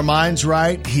 He gets our minds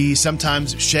right. He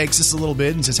sometimes shakes us a little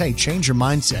bit and says, hey, change your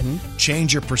mindset.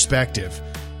 Change your perspective.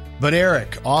 But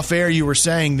Eric, off air, you were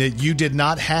saying that you did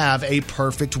not have a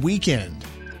perfect weekend.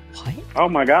 What? Oh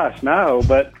my gosh, no!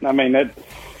 But I mean,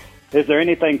 is there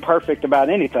anything perfect about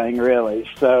anything, really?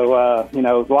 So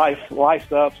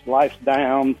life's ups, life's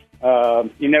downs.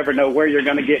 You never know where you're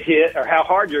going to get hit or how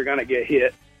hard you're going to get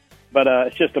hit. But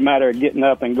it's just a matter of getting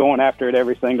up and going after it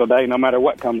every single day, no matter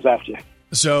what comes at you.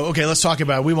 So, okay, let's talk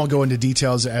about it. We won't go into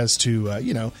details as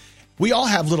to we all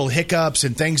have little hiccups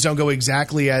and things don't go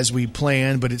exactly as we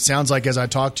plan. But it sounds like as I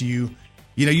talk to you,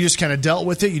 you just kind of dealt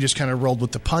with it. You just kind of rolled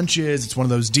with the punches. It's one of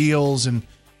those deals, and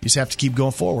you just have to keep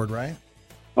going forward, right?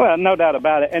 Well, no doubt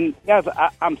about it. And guys,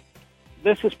 I'm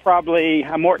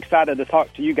more excited to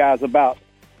talk to you guys about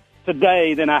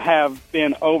today than I have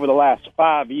been over the last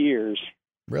 5 years.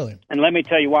 Really? And let me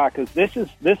tell you why. Because this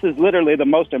is literally the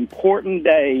most important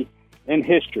day in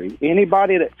history.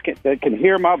 Anybody that can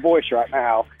hear my voice right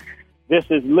now, this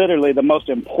is literally the most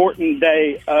important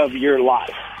day of your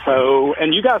life. So,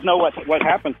 and you guys know what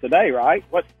happens today, right?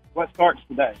 What starts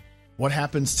today? What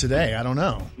happens today? I don't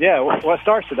know. Yeah, what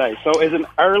starts today? So is an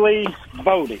early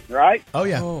voting, right? Oh,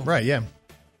 yeah. Oh. Right, yeah.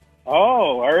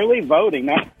 Oh, early voting.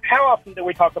 Now, how often do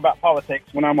we talk about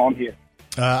politics when I'm on here?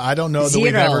 I don't know that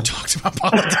we've Zero. ever talked about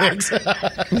politics.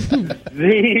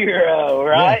 Zero,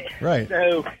 right? Yeah, right.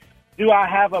 So, do I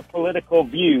have a political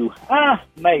view?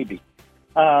 Maybe.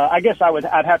 I guess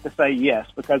I'd have to say yes,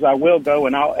 because I will go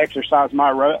and I'll exercise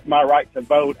my right to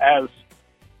vote. As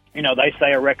you know, they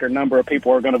say a record number of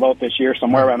people are going to vote this year,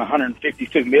 somewhere around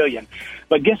 152 million.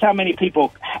 But guess how many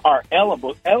people are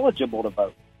eligible to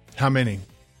vote? How many?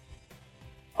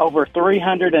 Over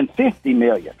 350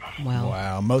 million.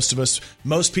 Wow.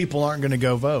 Most people aren't going to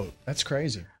go vote. That's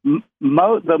crazy.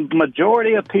 The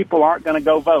majority of people aren't going to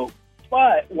go vote.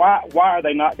 But why are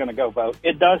they not going to go vote?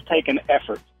 It does take an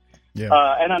effort. Yeah.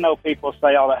 And I know people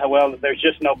say all that, well, there's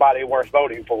just nobody worth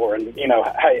voting for. And, you know,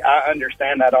 hey, I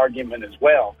understand that argument as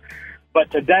well. But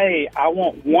today, I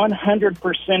want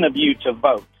 100% of you to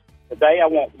vote. Today, I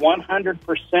want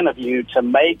 100% of you to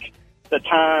make the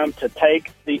time, to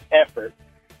take the effort.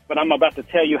 But I'm about to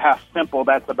tell you how simple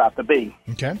that's about to be.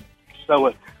 Okay.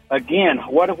 So, again,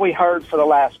 what have we heard for the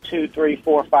last 2, 3,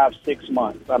 4, 5, 6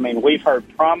 months? I mean, we've heard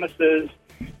promises.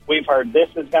 We've heard this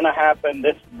is going to happen,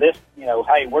 this, you know,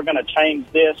 hey, we're going to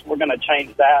change this, we're going to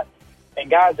change that. And,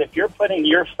 guys, if you're putting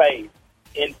your faith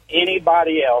in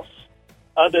anybody else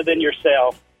other than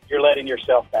yourself, you're letting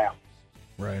yourself down.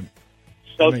 Right.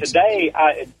 So today,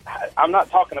 I'm not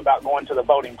talking about going to the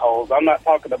voting polls. I'm not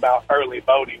talking about early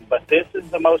voting. But this is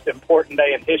the most important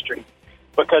day in history,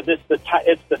 because it's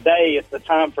the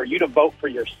time for you to vote for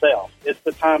yourself. It's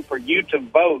the time for you to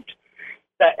vote.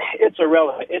 That it's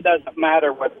irrelevant. It doesn't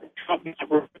matter whether Trump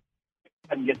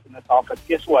gets in this office.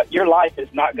 Guess what? Your life is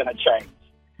not going to change.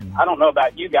 I don't know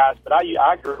about you guys, but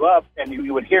I grew up and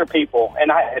you would hear people,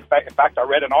 and in fact, I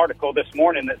read an article this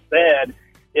morning that said,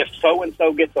 if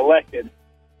so-and-so gets elected,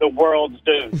 the world's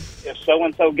doomed. If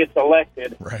so-and-so gets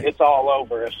elected, It's all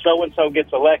over. If so-and-so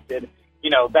gets elected,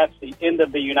 you know, that's the end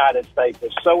of the United States.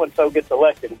 If so-and-so gets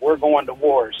elected, we're going to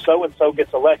war. If so-and-so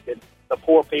gets elected, the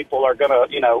poor people are going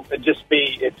to, you know, just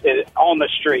be on the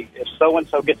street. If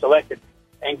so-and-so gets elected.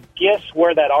 And guess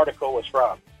where that article was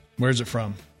from? Where's it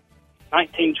from?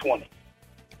 1920.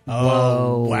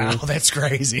 Oh, wow. That's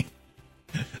crazy.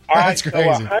 All right, That's crazy. So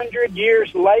 100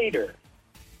 years later,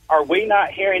 are we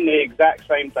not hearing the exact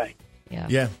same thing?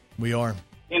 Yeah, we are.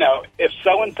 You know, if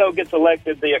so-and-so gets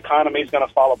elected, the economy is going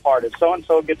to fall apart. If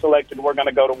so-and-so gets elected, we're going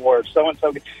to go to war. If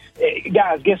so-and-so gets...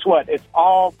 Guys, guess what? It's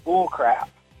all bullcrap.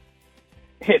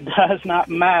 It does not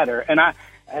matter. And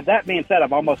that being said,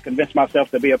 I've almost convinced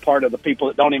myself to be a part of the people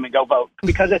that don't even go vote.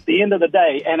 Because at the end of the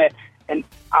day, and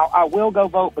I will go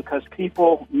vote because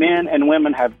people, men and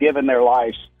women, have given their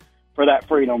lives for that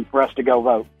freedom for us to go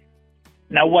vote.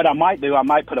 Now, what I might do, I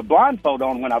might put a blindfold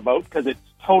on when I vote because it's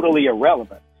totally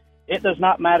irrelevant. It does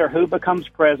not matter who becomes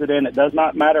president. It does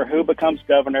not matter who becomes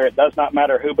governor. It does not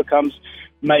matter who becomes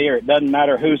mayor. It doesn't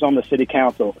matter who's on the city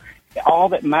council. All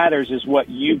that matters is what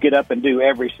you get up and do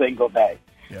every single day.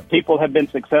 Yep. People have been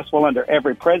successful under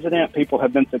every president. People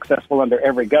have been successful under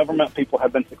every government. People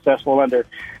have been successful under,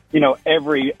 you know,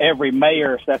 every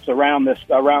mayor that's around this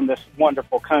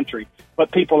wonderful country.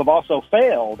 But people have also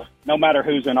failed, no matter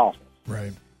who's in office.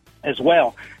 Right. As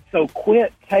well. So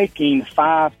quit taking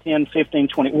 5, 10, 15,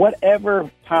 20,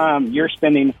 whatever time you're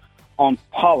spending on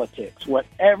politics,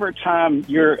 whatever time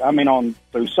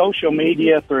through social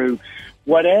media, through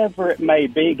whatever it may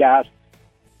be, guys.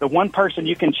 The one person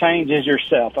you can change is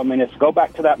yourself. I mean, it's go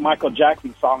back to that Michael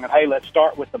Jackson song, and hey, let's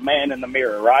start with the man in the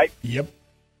mirror, right? Yep.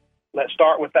 Let's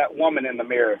start with that woman in the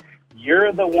mirror.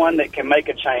 You're the one that can make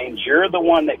a change. You're the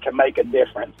one that can make a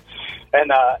difference.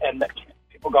 And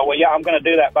people go, well, yeah, I'm going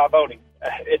to do that by voting.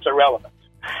 It's irrelevant.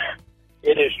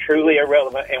 It is truly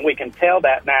irrelevant, and we can tell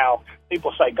that now.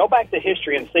 People say, go back to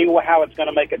history and see how it's going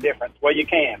to make a difference. Well, you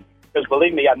can, because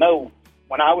believe me, I know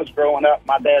when I was growing up,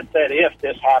 my dad said, if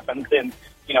this happens, then,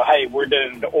 you know, hey, we're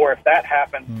doomed. Or if that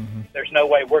happens, there's no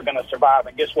way we're going to survive.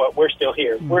 And guess what? We're still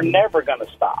here. We're never going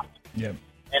to stop. Yep.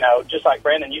 You know, just like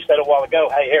Brandon, you said a while ago,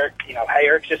 hey,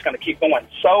 Eric's just going to keep going.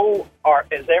 So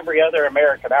is every other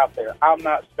American out there. I'm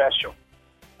not special.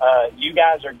 You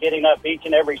guys are getting up each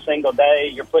and every single day.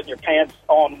 You're putting your pants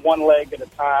on one leg at a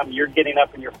time. You're getting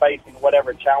up and you're facing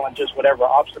whatever challenges, whatever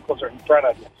obstacles are in front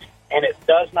of you. And it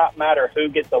does not matter who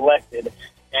gets elected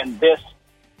in this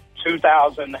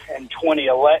 2020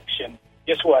 election.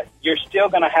 Guess what? You're still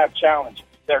going to have challenges.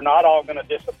 They're not all going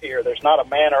to disappear. There's not a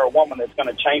man or a woman that's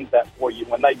going to change that for you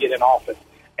when they get in office,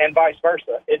 and vice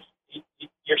versa.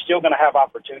 You're still going to have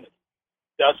opportunity.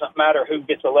 Doesn't matter who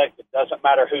gets elected. Doesn't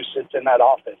matter who sits in that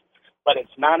office. But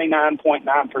it's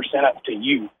 99.9% up to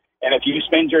you. And if you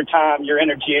spend your time, your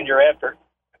energy, and your effort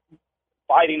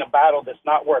fighting a battle that's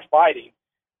not worth fighting,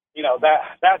 you know,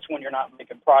 that's when you're not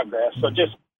making progress. So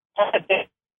just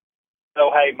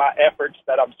So, hey, my efforts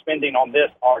that I'm spending on this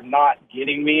are not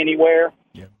getting me anywhere.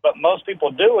 Yeah. But most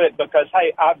people do it because,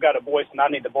 hey, I've got a voice and I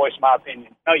need to voice my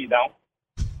opinion. No, you don't.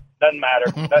 Doesn't matter.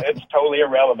 It's totally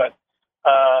irrelevant.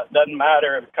 Doesn't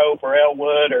matter if Cope or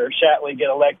Elwood or Shatley get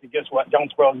elected. Guess what?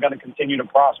 Jonesboro is going to continue to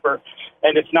prosper.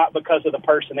 And it's not because of the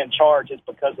person in charge. It's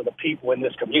because of the people in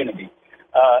this community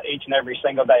each and every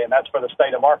single day. And that's for the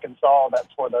state of Arkansas.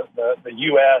 That's for the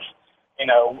U.S. You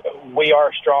know, we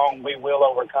are strong. We will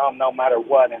overcome no matter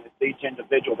what. And it's each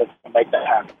individual that's going to make that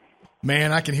happen.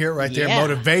 Man, I can hear it right there. Yeah.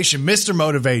 Motivation. Mr.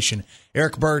 Motivation.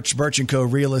 Eric Birch, Birch & Co.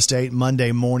 Real Estate,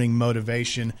 Monday Morning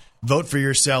Motivation. Vote for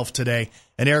yourself today.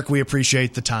 And, Eric, we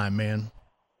appreciate the time, man.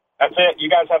 That's it. You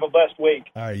guys have a blessed week.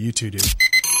 All right, you too, dude.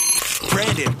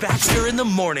 Brandon Baxter in the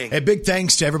morning. A big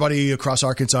thanks to everybody across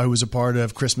Arkansas who was a part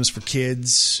of Christmas for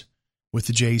Kids with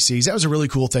the JCs. That was a really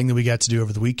cool thing that we got to do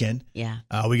over the weekend. Yeah.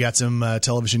 We got some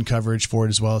television coverage for it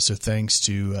as well, so thanks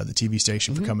to the TV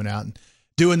station for coming out and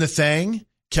doing the thing.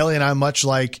 Kelly and I, much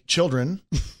like children,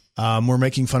 were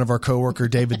making fun of our coworker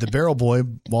David the Barrel Boy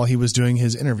while he was doing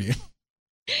his interview.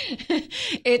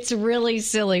 It's really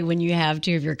silly when you have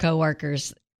two of your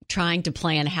coworkers trying to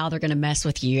plan how they're going to mess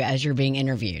with you as you're being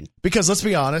interviewed. Because let's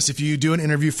be honest, if you do an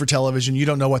interview for television, you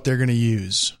don't know what they're going to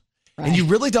use. Right. And you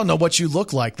really don't know what you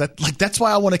look like. That's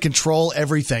why I want to control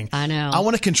everything. I know. I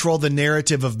want to control the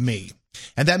narrative of me.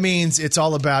 And that means it's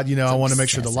all about, I want to make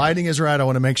sure the lighting is right. I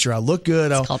want to make sure I look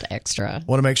good. It's called extra. I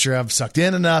want to make sure I've sucked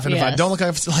in enough. And if I don't look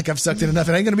like I've sucked in enough,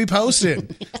 it ain't going to be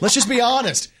posted. Let's just be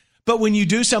honest. But when you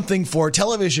do something for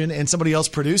television and somebody else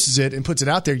produces it and puts it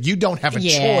out there, you don't have a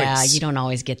choice. Yeah, you don't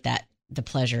always get the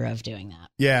pleasure of doing that.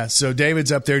 Yeah, so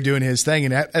David's up there doing his thing.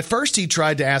 And at first he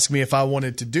tried to ask me if I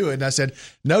wanted to do it. And I said,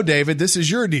 no, David, this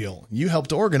is your deal. You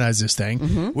helped organize this thing,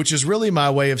 which is really my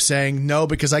way of saying no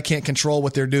because I can't control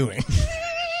what they're doing.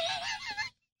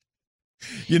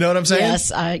 You know what I'm saying?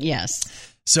 Yes,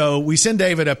 yes. So we send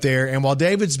David up there, and while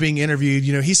David's being interviewed,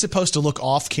 he's supposed to look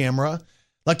off camera.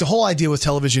 Like the whole idea with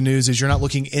television news is you're not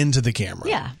looking into the camera.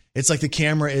 Yeah. It's like the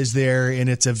camera is there and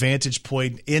it's a vantage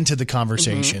point into the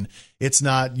conversation. It's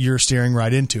not you're staring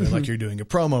right into it like you're doing a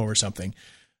promo or something.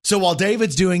 So while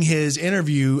David's doing his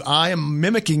interview, I am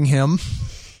mimicking him.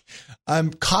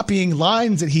 I'm copying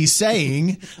lines that he's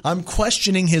saying. I'm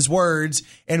questioning his words,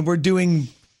 and we're doing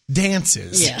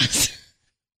dances. Yes.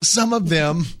 Some of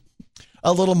them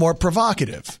a little more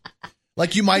provocative.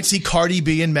 Like you might see Cardi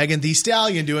B and Megan Thee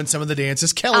Stallion doing some of the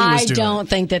dances Kelly was doing. I don't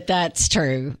think that that's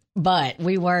true, but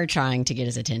we were trying to get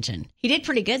his attention. He did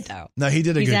pretty good, though. No, he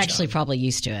did a good job. He's actually probably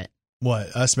used to it.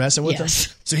 What, us messing with him?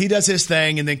 Yes. So he does his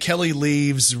thing, and then Kelly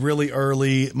leaves really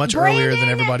early, much earlier than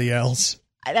everybody else.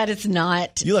 That is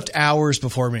not. You left hours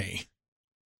before me.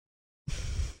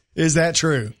 Is that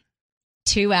true?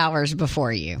 2 hours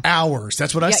before you. Hours.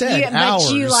 That's what I said. Hours.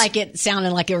 But you like it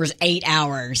sounded like it was 8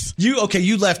 hours. You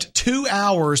left 2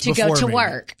 hours to before go to me.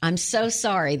 work. I'm so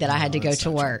sorry that I had to go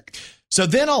to work. So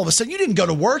then all of a sudden you didn't go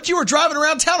to work. You were driving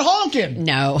around town honking.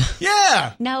 No.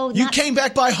 Yeah. No. You came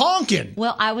back by honking.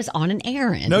 Well, I was on an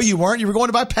errand. No, you weren't. You were going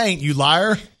to buy paint, you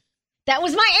liar. That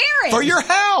was my errand. For your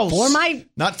house. For my.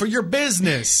 Not for your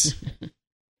business.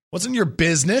 Wasn't your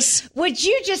business. Would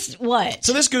you just what?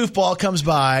 So this goofball comes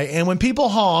by, and when people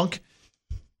honk,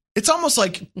 it's almost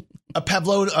like a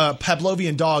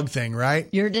Pavlovian dog thing, right?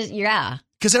 Yeah.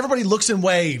 Because everybody looks and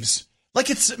waves. Like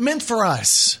it's meant for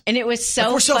us. And it was so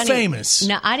like we're so funny. famous.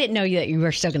 No, I didn't know that you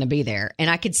were still going to be there. And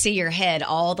I could see your head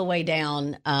all the way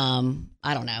down,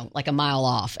 I don't know, like a mile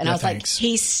off. And I was like,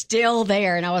 he's still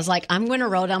there. And I was like, I'm going to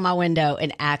roll down my window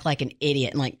and act like an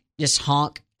idiot and like just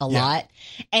honk a lot.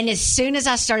 And as soon as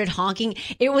I started honking,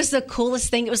 it was the coolest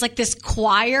thing. It was like this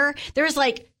choir. There was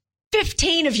like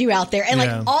 15 of you out there,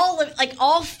 and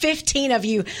all 15 of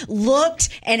you looked,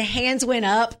 and hands went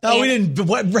up. Oh, we didn't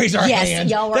raise our hands. Yes,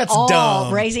 y'all were That's all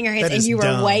dumb. raising your hands, that and you were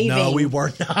dumb. waving. No, we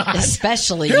were not.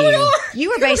 Especially Here you. we are. You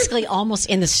were basically almost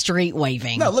in the street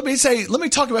waving. No, let me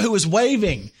talk about who was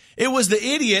waving. It was the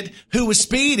idiot who was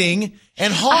speeding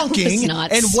and honking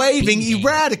and waving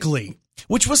erratically,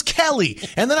 which was Kelly.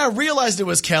 And then I realized it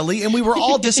was Kelly, and we were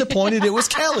all disappointed it was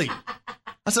Kelly.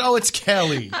 I said, oh, it's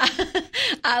Kelly.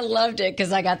 I loved it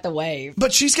because I got the wave.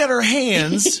 But she's got her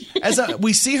hands,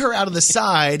 we see her out of the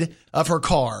side of her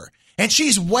car. And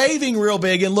she's waving real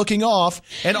big and looking off.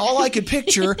 And all I could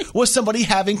picture was somebody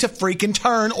having to freaking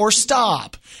turn or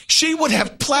stop. She would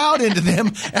have plowed into them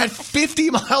at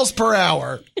 50 miles per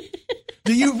hour.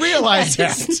 Do you realize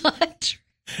that? That's not true.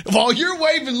 While you're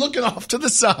waving, looking off to the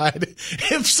side,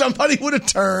 if somebody would have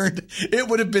turned, it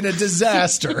would have been a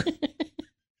disaster.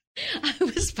 I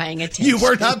was paying attention. You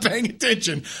were not paying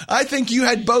attention. I think you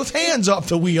had both hands off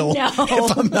the wheel,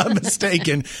 if I'm not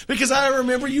mistaken, because I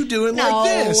remember you doing like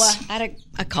this. I had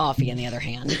a coffee in the other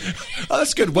hand. Oh,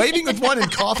 that's good. Waving with one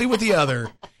and coffee with the other.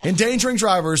 Endangering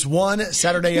drivers one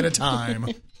Saturday at a time.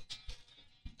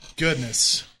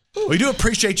 Goodness. We do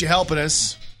appreciate you helping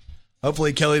us.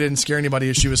 Hopefully Kelly didn't scare anybody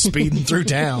as she was speeding through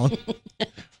town.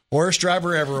 Worst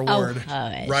driver ever award.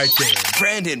 Right there.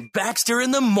 Brandon Baxter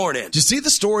in the morning. Did you see the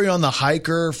story on the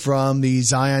hiker from the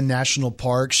Zion National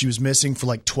Park? She was missing for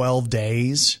like 12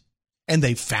 days and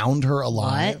they found her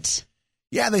alive. What?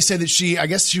 Yeah, they say that I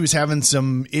guess she was having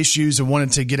some issues and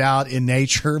wanted to get out in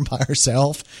nature by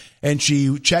herself. And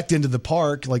she checked into the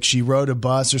park, like she rode a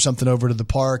bus or something over to the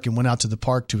park and went out to the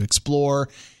park to explore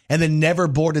and then never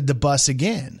boarded the bus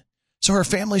again. So her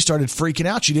family started freaking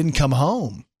out. She didn't come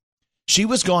home. She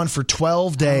was gone for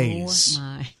 12 days. Oh,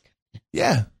 my.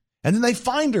 Yeah. And then they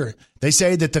find her. They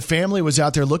say that the family was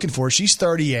out there looking for her. She's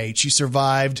 38. She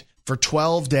survived for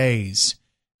 12 days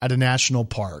at a national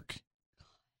park.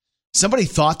 Somebody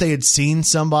thought they had seen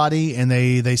somebody, and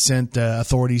they sent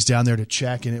authorities down there to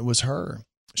check, and it was her.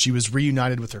 She was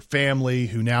reunited with her family,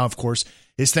 who now, of course,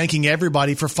 is thanking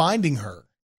everybody for finding her.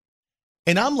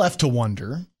 And I'm left to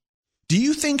wonder, do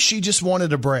you think she just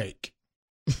wanted a break?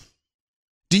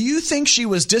 Do you think she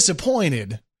was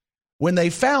disappointed when they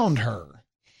found her?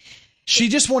 She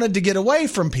just wanted to get away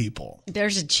from people.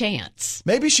 There's a chance.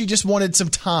 Maybe she just wanted some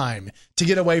time to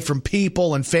get away from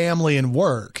people and family and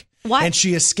work. Why? And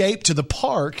she escaped to the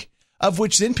park, of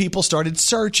which then people started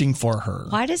searching for her.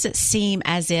 Why does it seem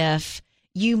as if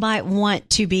you might want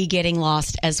to be getting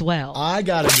lost as well? I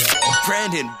gotta go.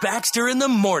 Brandon Baxter in the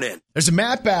morning. There's a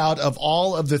map out of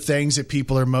all of the things that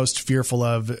people are most fearful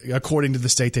of according to the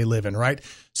state they live in, right?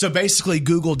 So basically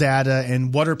Google data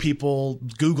and what are people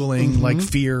Googling, like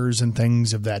fears and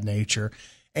things of that nature.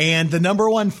 And the number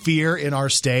one fear in our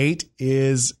state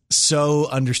is so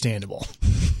understandable.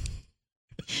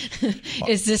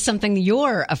 Is this something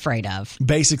you're afraid of?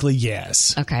 Basically,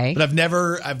 yes. Okay. But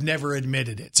I've never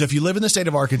admitted it. So if you live in the state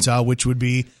of Arkansas, which would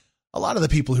be a lot of the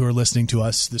people who are listening to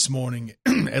us this morning,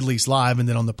 at least live, and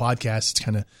then on the podcast, it's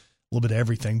kind of a little bit of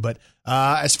everything. But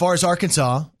as far as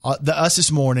Arkansas, us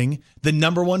this morning, the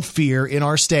number one fear in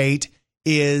our state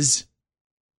is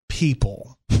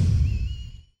people.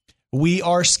 We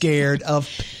are scared of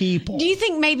people. Do you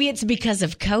think maybe it's because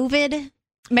of COVID?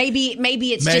 Maybe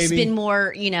it's just been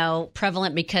more,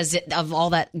 prevalent because of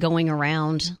all that going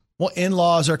around. Well,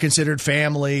 in-laws are considered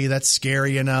family. That's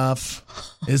scary enough,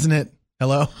 isn't it?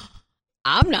 Hello?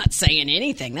 I'm not saying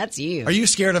anything. That's you. Are you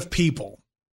scared of people?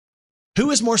 Who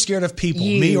is more scared of people,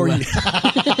 me or you?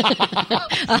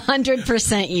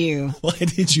 100% you. Why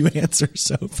did you answer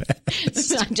so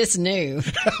fast? I just knew.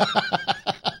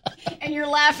 And you're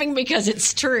laughing because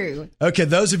it's true. Okay,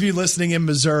 those of you listening in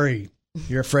Missouri,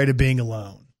 you're afraid of being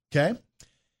alone, okay?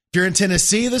 If you're in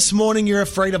Tennessee this morning, you're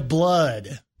afraid of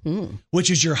blood, which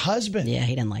is your husband. Yeah,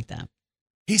 he didn't like that.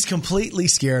 He's completely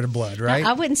scared of blood, right?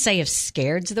 I wouldn't say if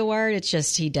scared's the word. It's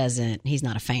just he's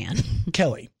not a fan.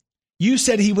 Kelly, you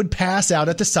said he would pass out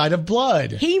at the sight of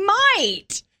blood. He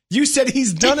might. You said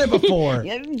he's done it before.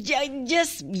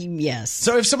 Yes.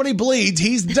 So if somebody bleeds,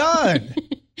 he's done.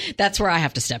 That's where I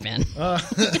have to step in.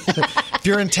 If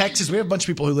you're in Texas, we have a bunch of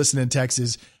people who listen in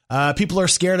Texas. People are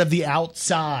scared of the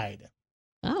outside.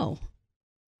 Oh.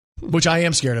 Which I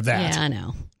am scared of that. Yeah, I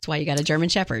know. That's why you got a German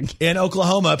Shepherd. In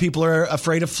Oklahoma, people are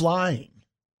afraid of flying.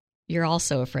 You're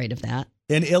also afraid of that.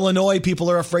 In Illinois,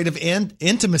 people are afraid of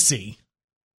intimacy.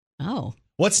 Oh.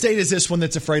 What state is this one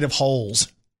that's afraid of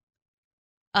holes?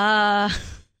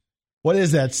 What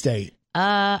is that state?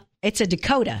 It's a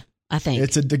Dakota, I think.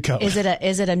 It's a Dakota.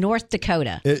 Is it a North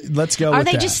Dakota? Let's go Are with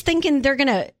they that. just thinking they're going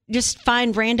to just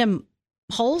find random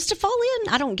holes to fall in?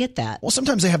 I don't get that. Well,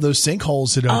 sometimes they have those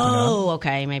sinkholes that open up. Oh,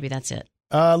 okay. Maybe that's it.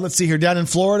 Let's see here. Down in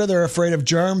Florida, they're afraid of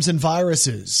germs and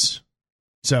viruses.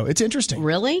 So it's interesting.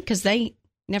 Really? Because they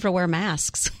never wear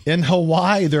masks. In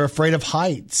Hawaii, they're afraid of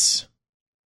heights.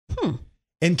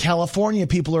 In California,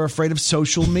 people are afraid of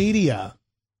social media.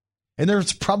 And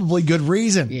there's probably good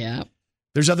reason. Yeah.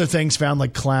 There's other things found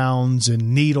like clowns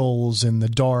and needles in the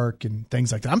dark and things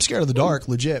like that. I'm scared of the dark,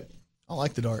 legit. I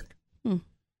like the dark. If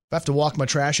I have to walk my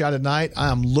trash out at night,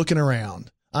 I am looking around.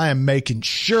 I am making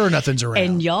sure nothing's around.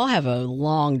 And y'all have a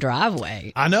long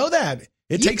driveway. I know that.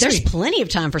 There's plenty of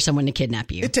time for someone to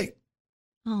kidnap you.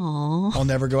 Aww. I'll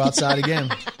never go outside again.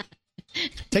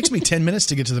 It takes me 10 minutes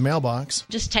to get to the mailbox.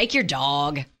 Just take your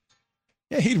dog.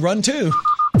 Yeah, he'd run too.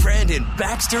 Brandon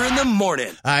Baxter in the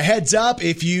morning. Heads up,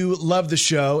 if you love the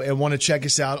show and want to check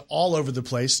us out all over the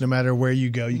place, no matter where you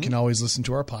go, you can always listen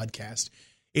to our podcast.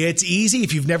 It's easy.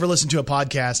 If you've never listened to a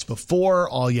podcast before,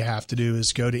 all you have to do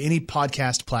is go to any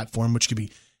podcast platform, which could be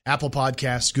Apple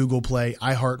Podcasts, Google Play,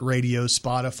 iHeartRadio,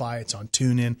 Spotify. It's on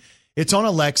TuneIn. It's on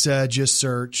Alexa. Just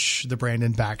search the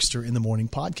Brandon Baxter in the Morning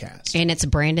podcast. And it's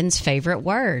Brandon's favorite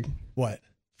word. What?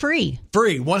 Free.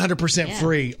 Free. 100%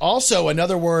 free. Also,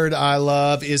 another word I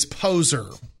love is poser.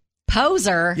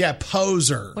 Poser? Yeah,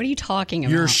 poser. What are you talking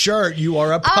about? Your shirt, you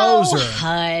are a poser. Oh,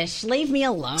 hush. Leave me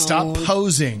alone. Stop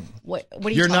posing. What are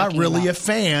you You're talking not really about? a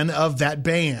fan of that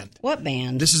band. What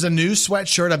band? This is a new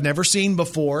sweatshirt I've never seen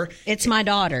before. It's my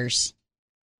daughter's.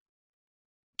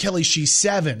 Kelly, she's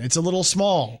 7. It's a little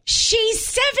small. She's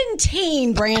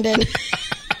 17, Brandon.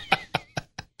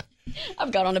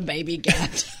 I've got on a baby gown.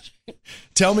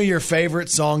 Tell me your favorite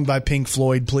song by Pink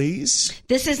Floyd, please.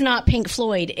 This is not Pink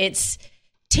Floyd. It's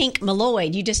Tink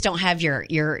Malloyd. You just don't have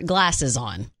your glasses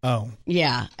on. Oh.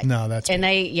 Yeah. No, that's and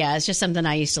it's just something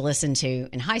I used to listen to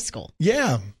in high school.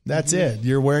 Yeah, that's it.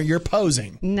 You're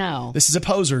posing. No. This is a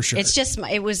poser shirt. It's just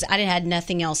I had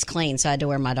nothing else clean, so I had to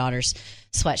wear my daughter's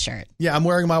sweatshirt. Yeah, I'm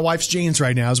wearing my wife's jeans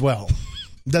right now as well.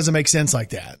 It doesn't make sense like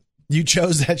that. You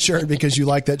chose that shirt because you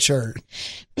like that shirt.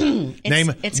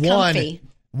 Name it's comfy.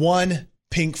 one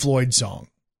Pink Floyd song.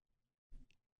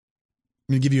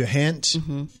 I'm going to give you a hint,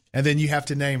 and then you have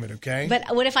to name it, okay?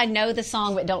 But what if I know the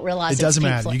song but don't realize it doesn't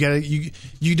Pink matter. Floyd?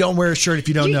 You don't wear a shirt if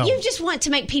you don't know. You just want to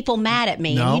make people mad at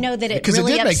me. No, And you know that it because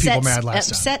really it did make people mad last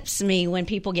time. upsets me when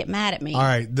people get mad at me. All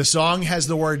right. The song has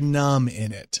the word numb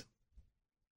in it.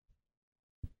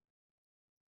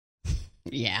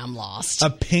 Yeah, I'm lost. A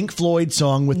Pink Floyd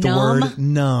song with the word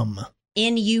numb.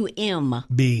 N-U-M.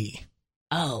 B.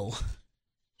 Oh.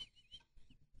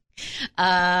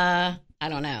 I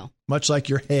don't know. Much like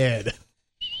your head.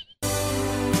 So, you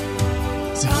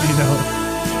know.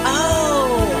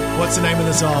 Oh. What's the name of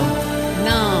the song?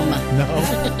 Numb. No.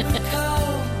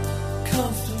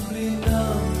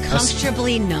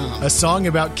 Comfortably numb. A song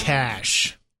about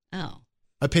cash. Oh.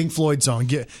 A Pink Floyd song.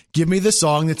 Give me the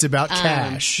song that's about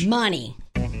cash. Money.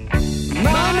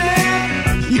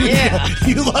 Yeah.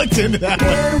 You lucked into that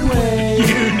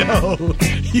one.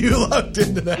 You lucked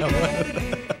into that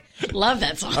one. Love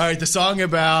that song. All right, the song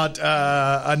about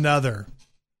another.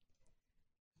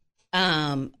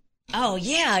 Oh,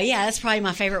 yeah, that's probably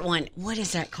my favorite one. What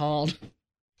is that called?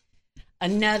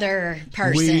 Another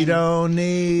person. We don't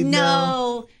need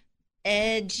no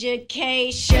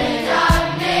education. There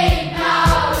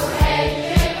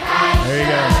you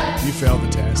go. You failed the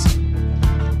test.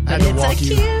 I had to walk It's a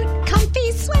you. cute,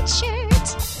 comfy sweatshirt.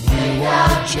 You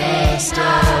are just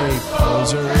a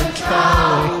poser,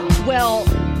 Kelly. Well,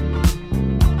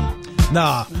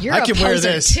 nah, you're I can a wear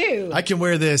poser this. too. I can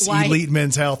wear this Why? Elite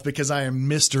Men's Health because I am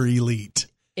Mr. Elite.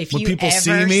 If when you people ever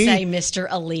see me, say Mr.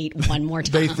 Elite one more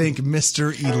time, they think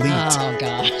Mr. Elite. Oh,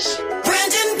 gosh.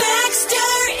 Brandon Baxter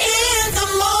in the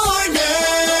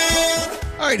morning.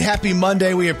 All right, happy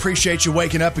Monday. We appreciate you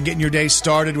waking up and getting your day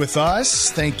started with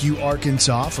us. Thank you,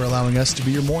 Arkansas, for allowing us to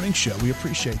be your morning show. We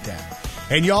appreciate that.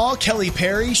 And y'all, Kelly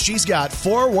Perry, she's got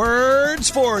 4 words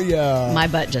for you. My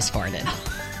butt just farted.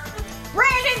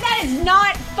 Brandon, that is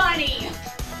not funny.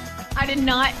 I did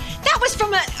not. That was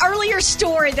from an earlier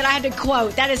story that I had to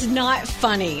quote. That is not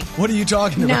funny. What are you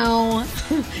talking about? No,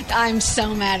 I'm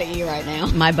so mad at you right now.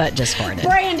 My butt just farted.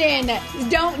 Brandon,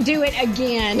 don't do it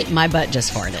again. My butt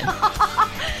just farted.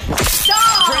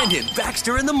 Stop! Brandon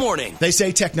Baxter in the morning. They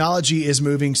say technology is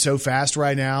moving so fast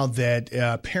right now that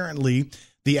apparently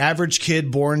the average kid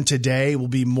born today will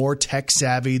be more tech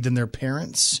savvy than their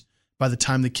parents by the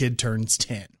time the kid turns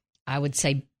 10. I would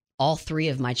say all 3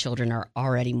 of my children are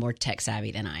already more tech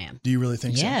savvy than I am. Do you really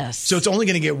think so? Yes. So it's only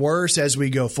going to get worse as we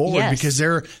go forward Yes. because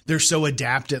they're so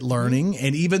adept at learning.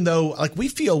 And even though like we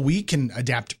feel we can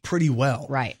adapt pretty well.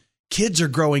 Right. Kids are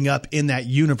growing up in that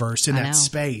universe, in I that know.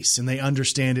 space, and they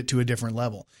understand it to a different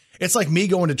level. It's like me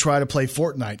going to try to play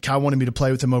Fortnite. Kyle wanted me to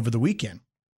play with him over the weekend.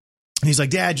 And he's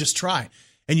like, Dad, just try.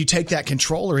 And you take that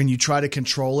controller and you try to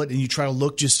control it and you try to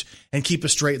look just and keep a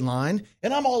straight line.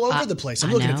 And I'm all over the place.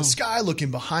 I'm I looking know. at the sky,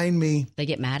 looking behind me. They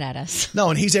get mad at us. No,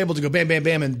 and he's able to go bam, bam,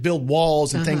 bam and build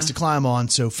walls and things to climb on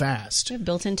so fast. We have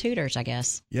built-in tutors, I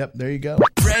guess. Yep, there you go.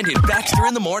 Brandon Baxter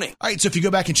in the morning. All right, so if you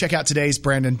go back and check out today's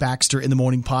Brandon Baxter in the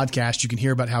Morning podcast, you can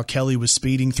hear about how Kelly was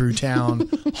speeding through town,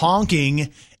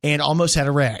 honking, and almost had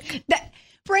a wreck.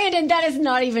 Brandon, that is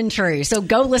not even true. So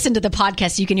go listen to the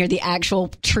podcast so you can hear the actual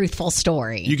truthful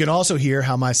story. You can also hear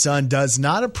how my son does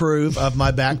not approve of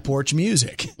my back porch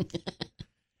music.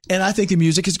 And I think the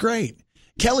music is great.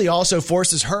 Kelly also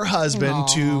forces her husband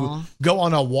to go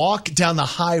on a walk down the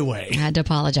highway. I had to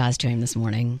apologize to him this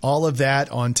morning. All of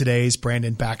that on today's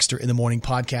Brandon Baxter in the Morning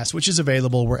podcast, which is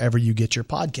available wherever you get your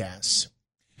podcasts.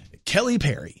 Kelly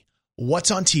Perry,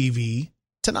 what's on TV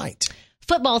tonight?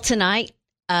 Football tonight.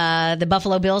 The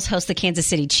Buffalo Bills host the Kansas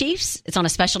City Chiefs. It's on a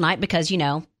special night because,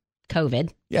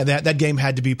 COVID. Yeah, that game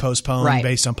had to be postponed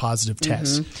based on positive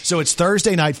tests. Mm-hmm. So it's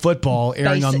Thursday night football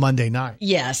airing on Monday night.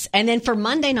 Yes. And then for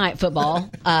Monday night football,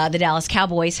 the Dallas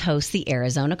Cowboys host the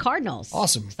Arizona Cardinals.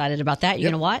 Awesome. Excited about that? You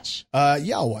going to watch?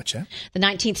 Yeah, I'll watch it. The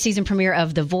 19th season premiere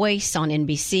of The Voice on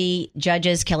NBC.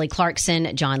 Judges Kelly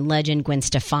Clarkson, John Legend, Gwen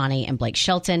Stefani, and Blake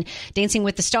Shelton. Dancing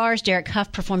with the Stars, Derek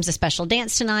Huff performs a special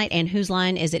dance tonight. And Whose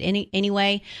Line Is It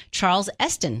Anyway? Charles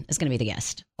Esten is going to be the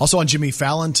guest. Also on Jimmy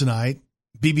Fallon tonight,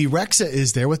 BB Rexa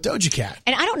is there with Doja Cat.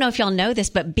 And I don't know if y'all know this,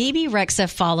 but BB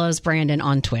Rexa follows Brandon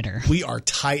on Twitter. We are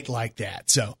tight like that.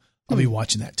 So I'll be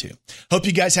watching that too. Hope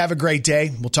you guys have a great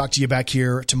day. We'll talk to you back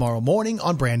here tomorrow morning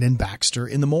on Brandon Baxter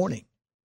in the Morning.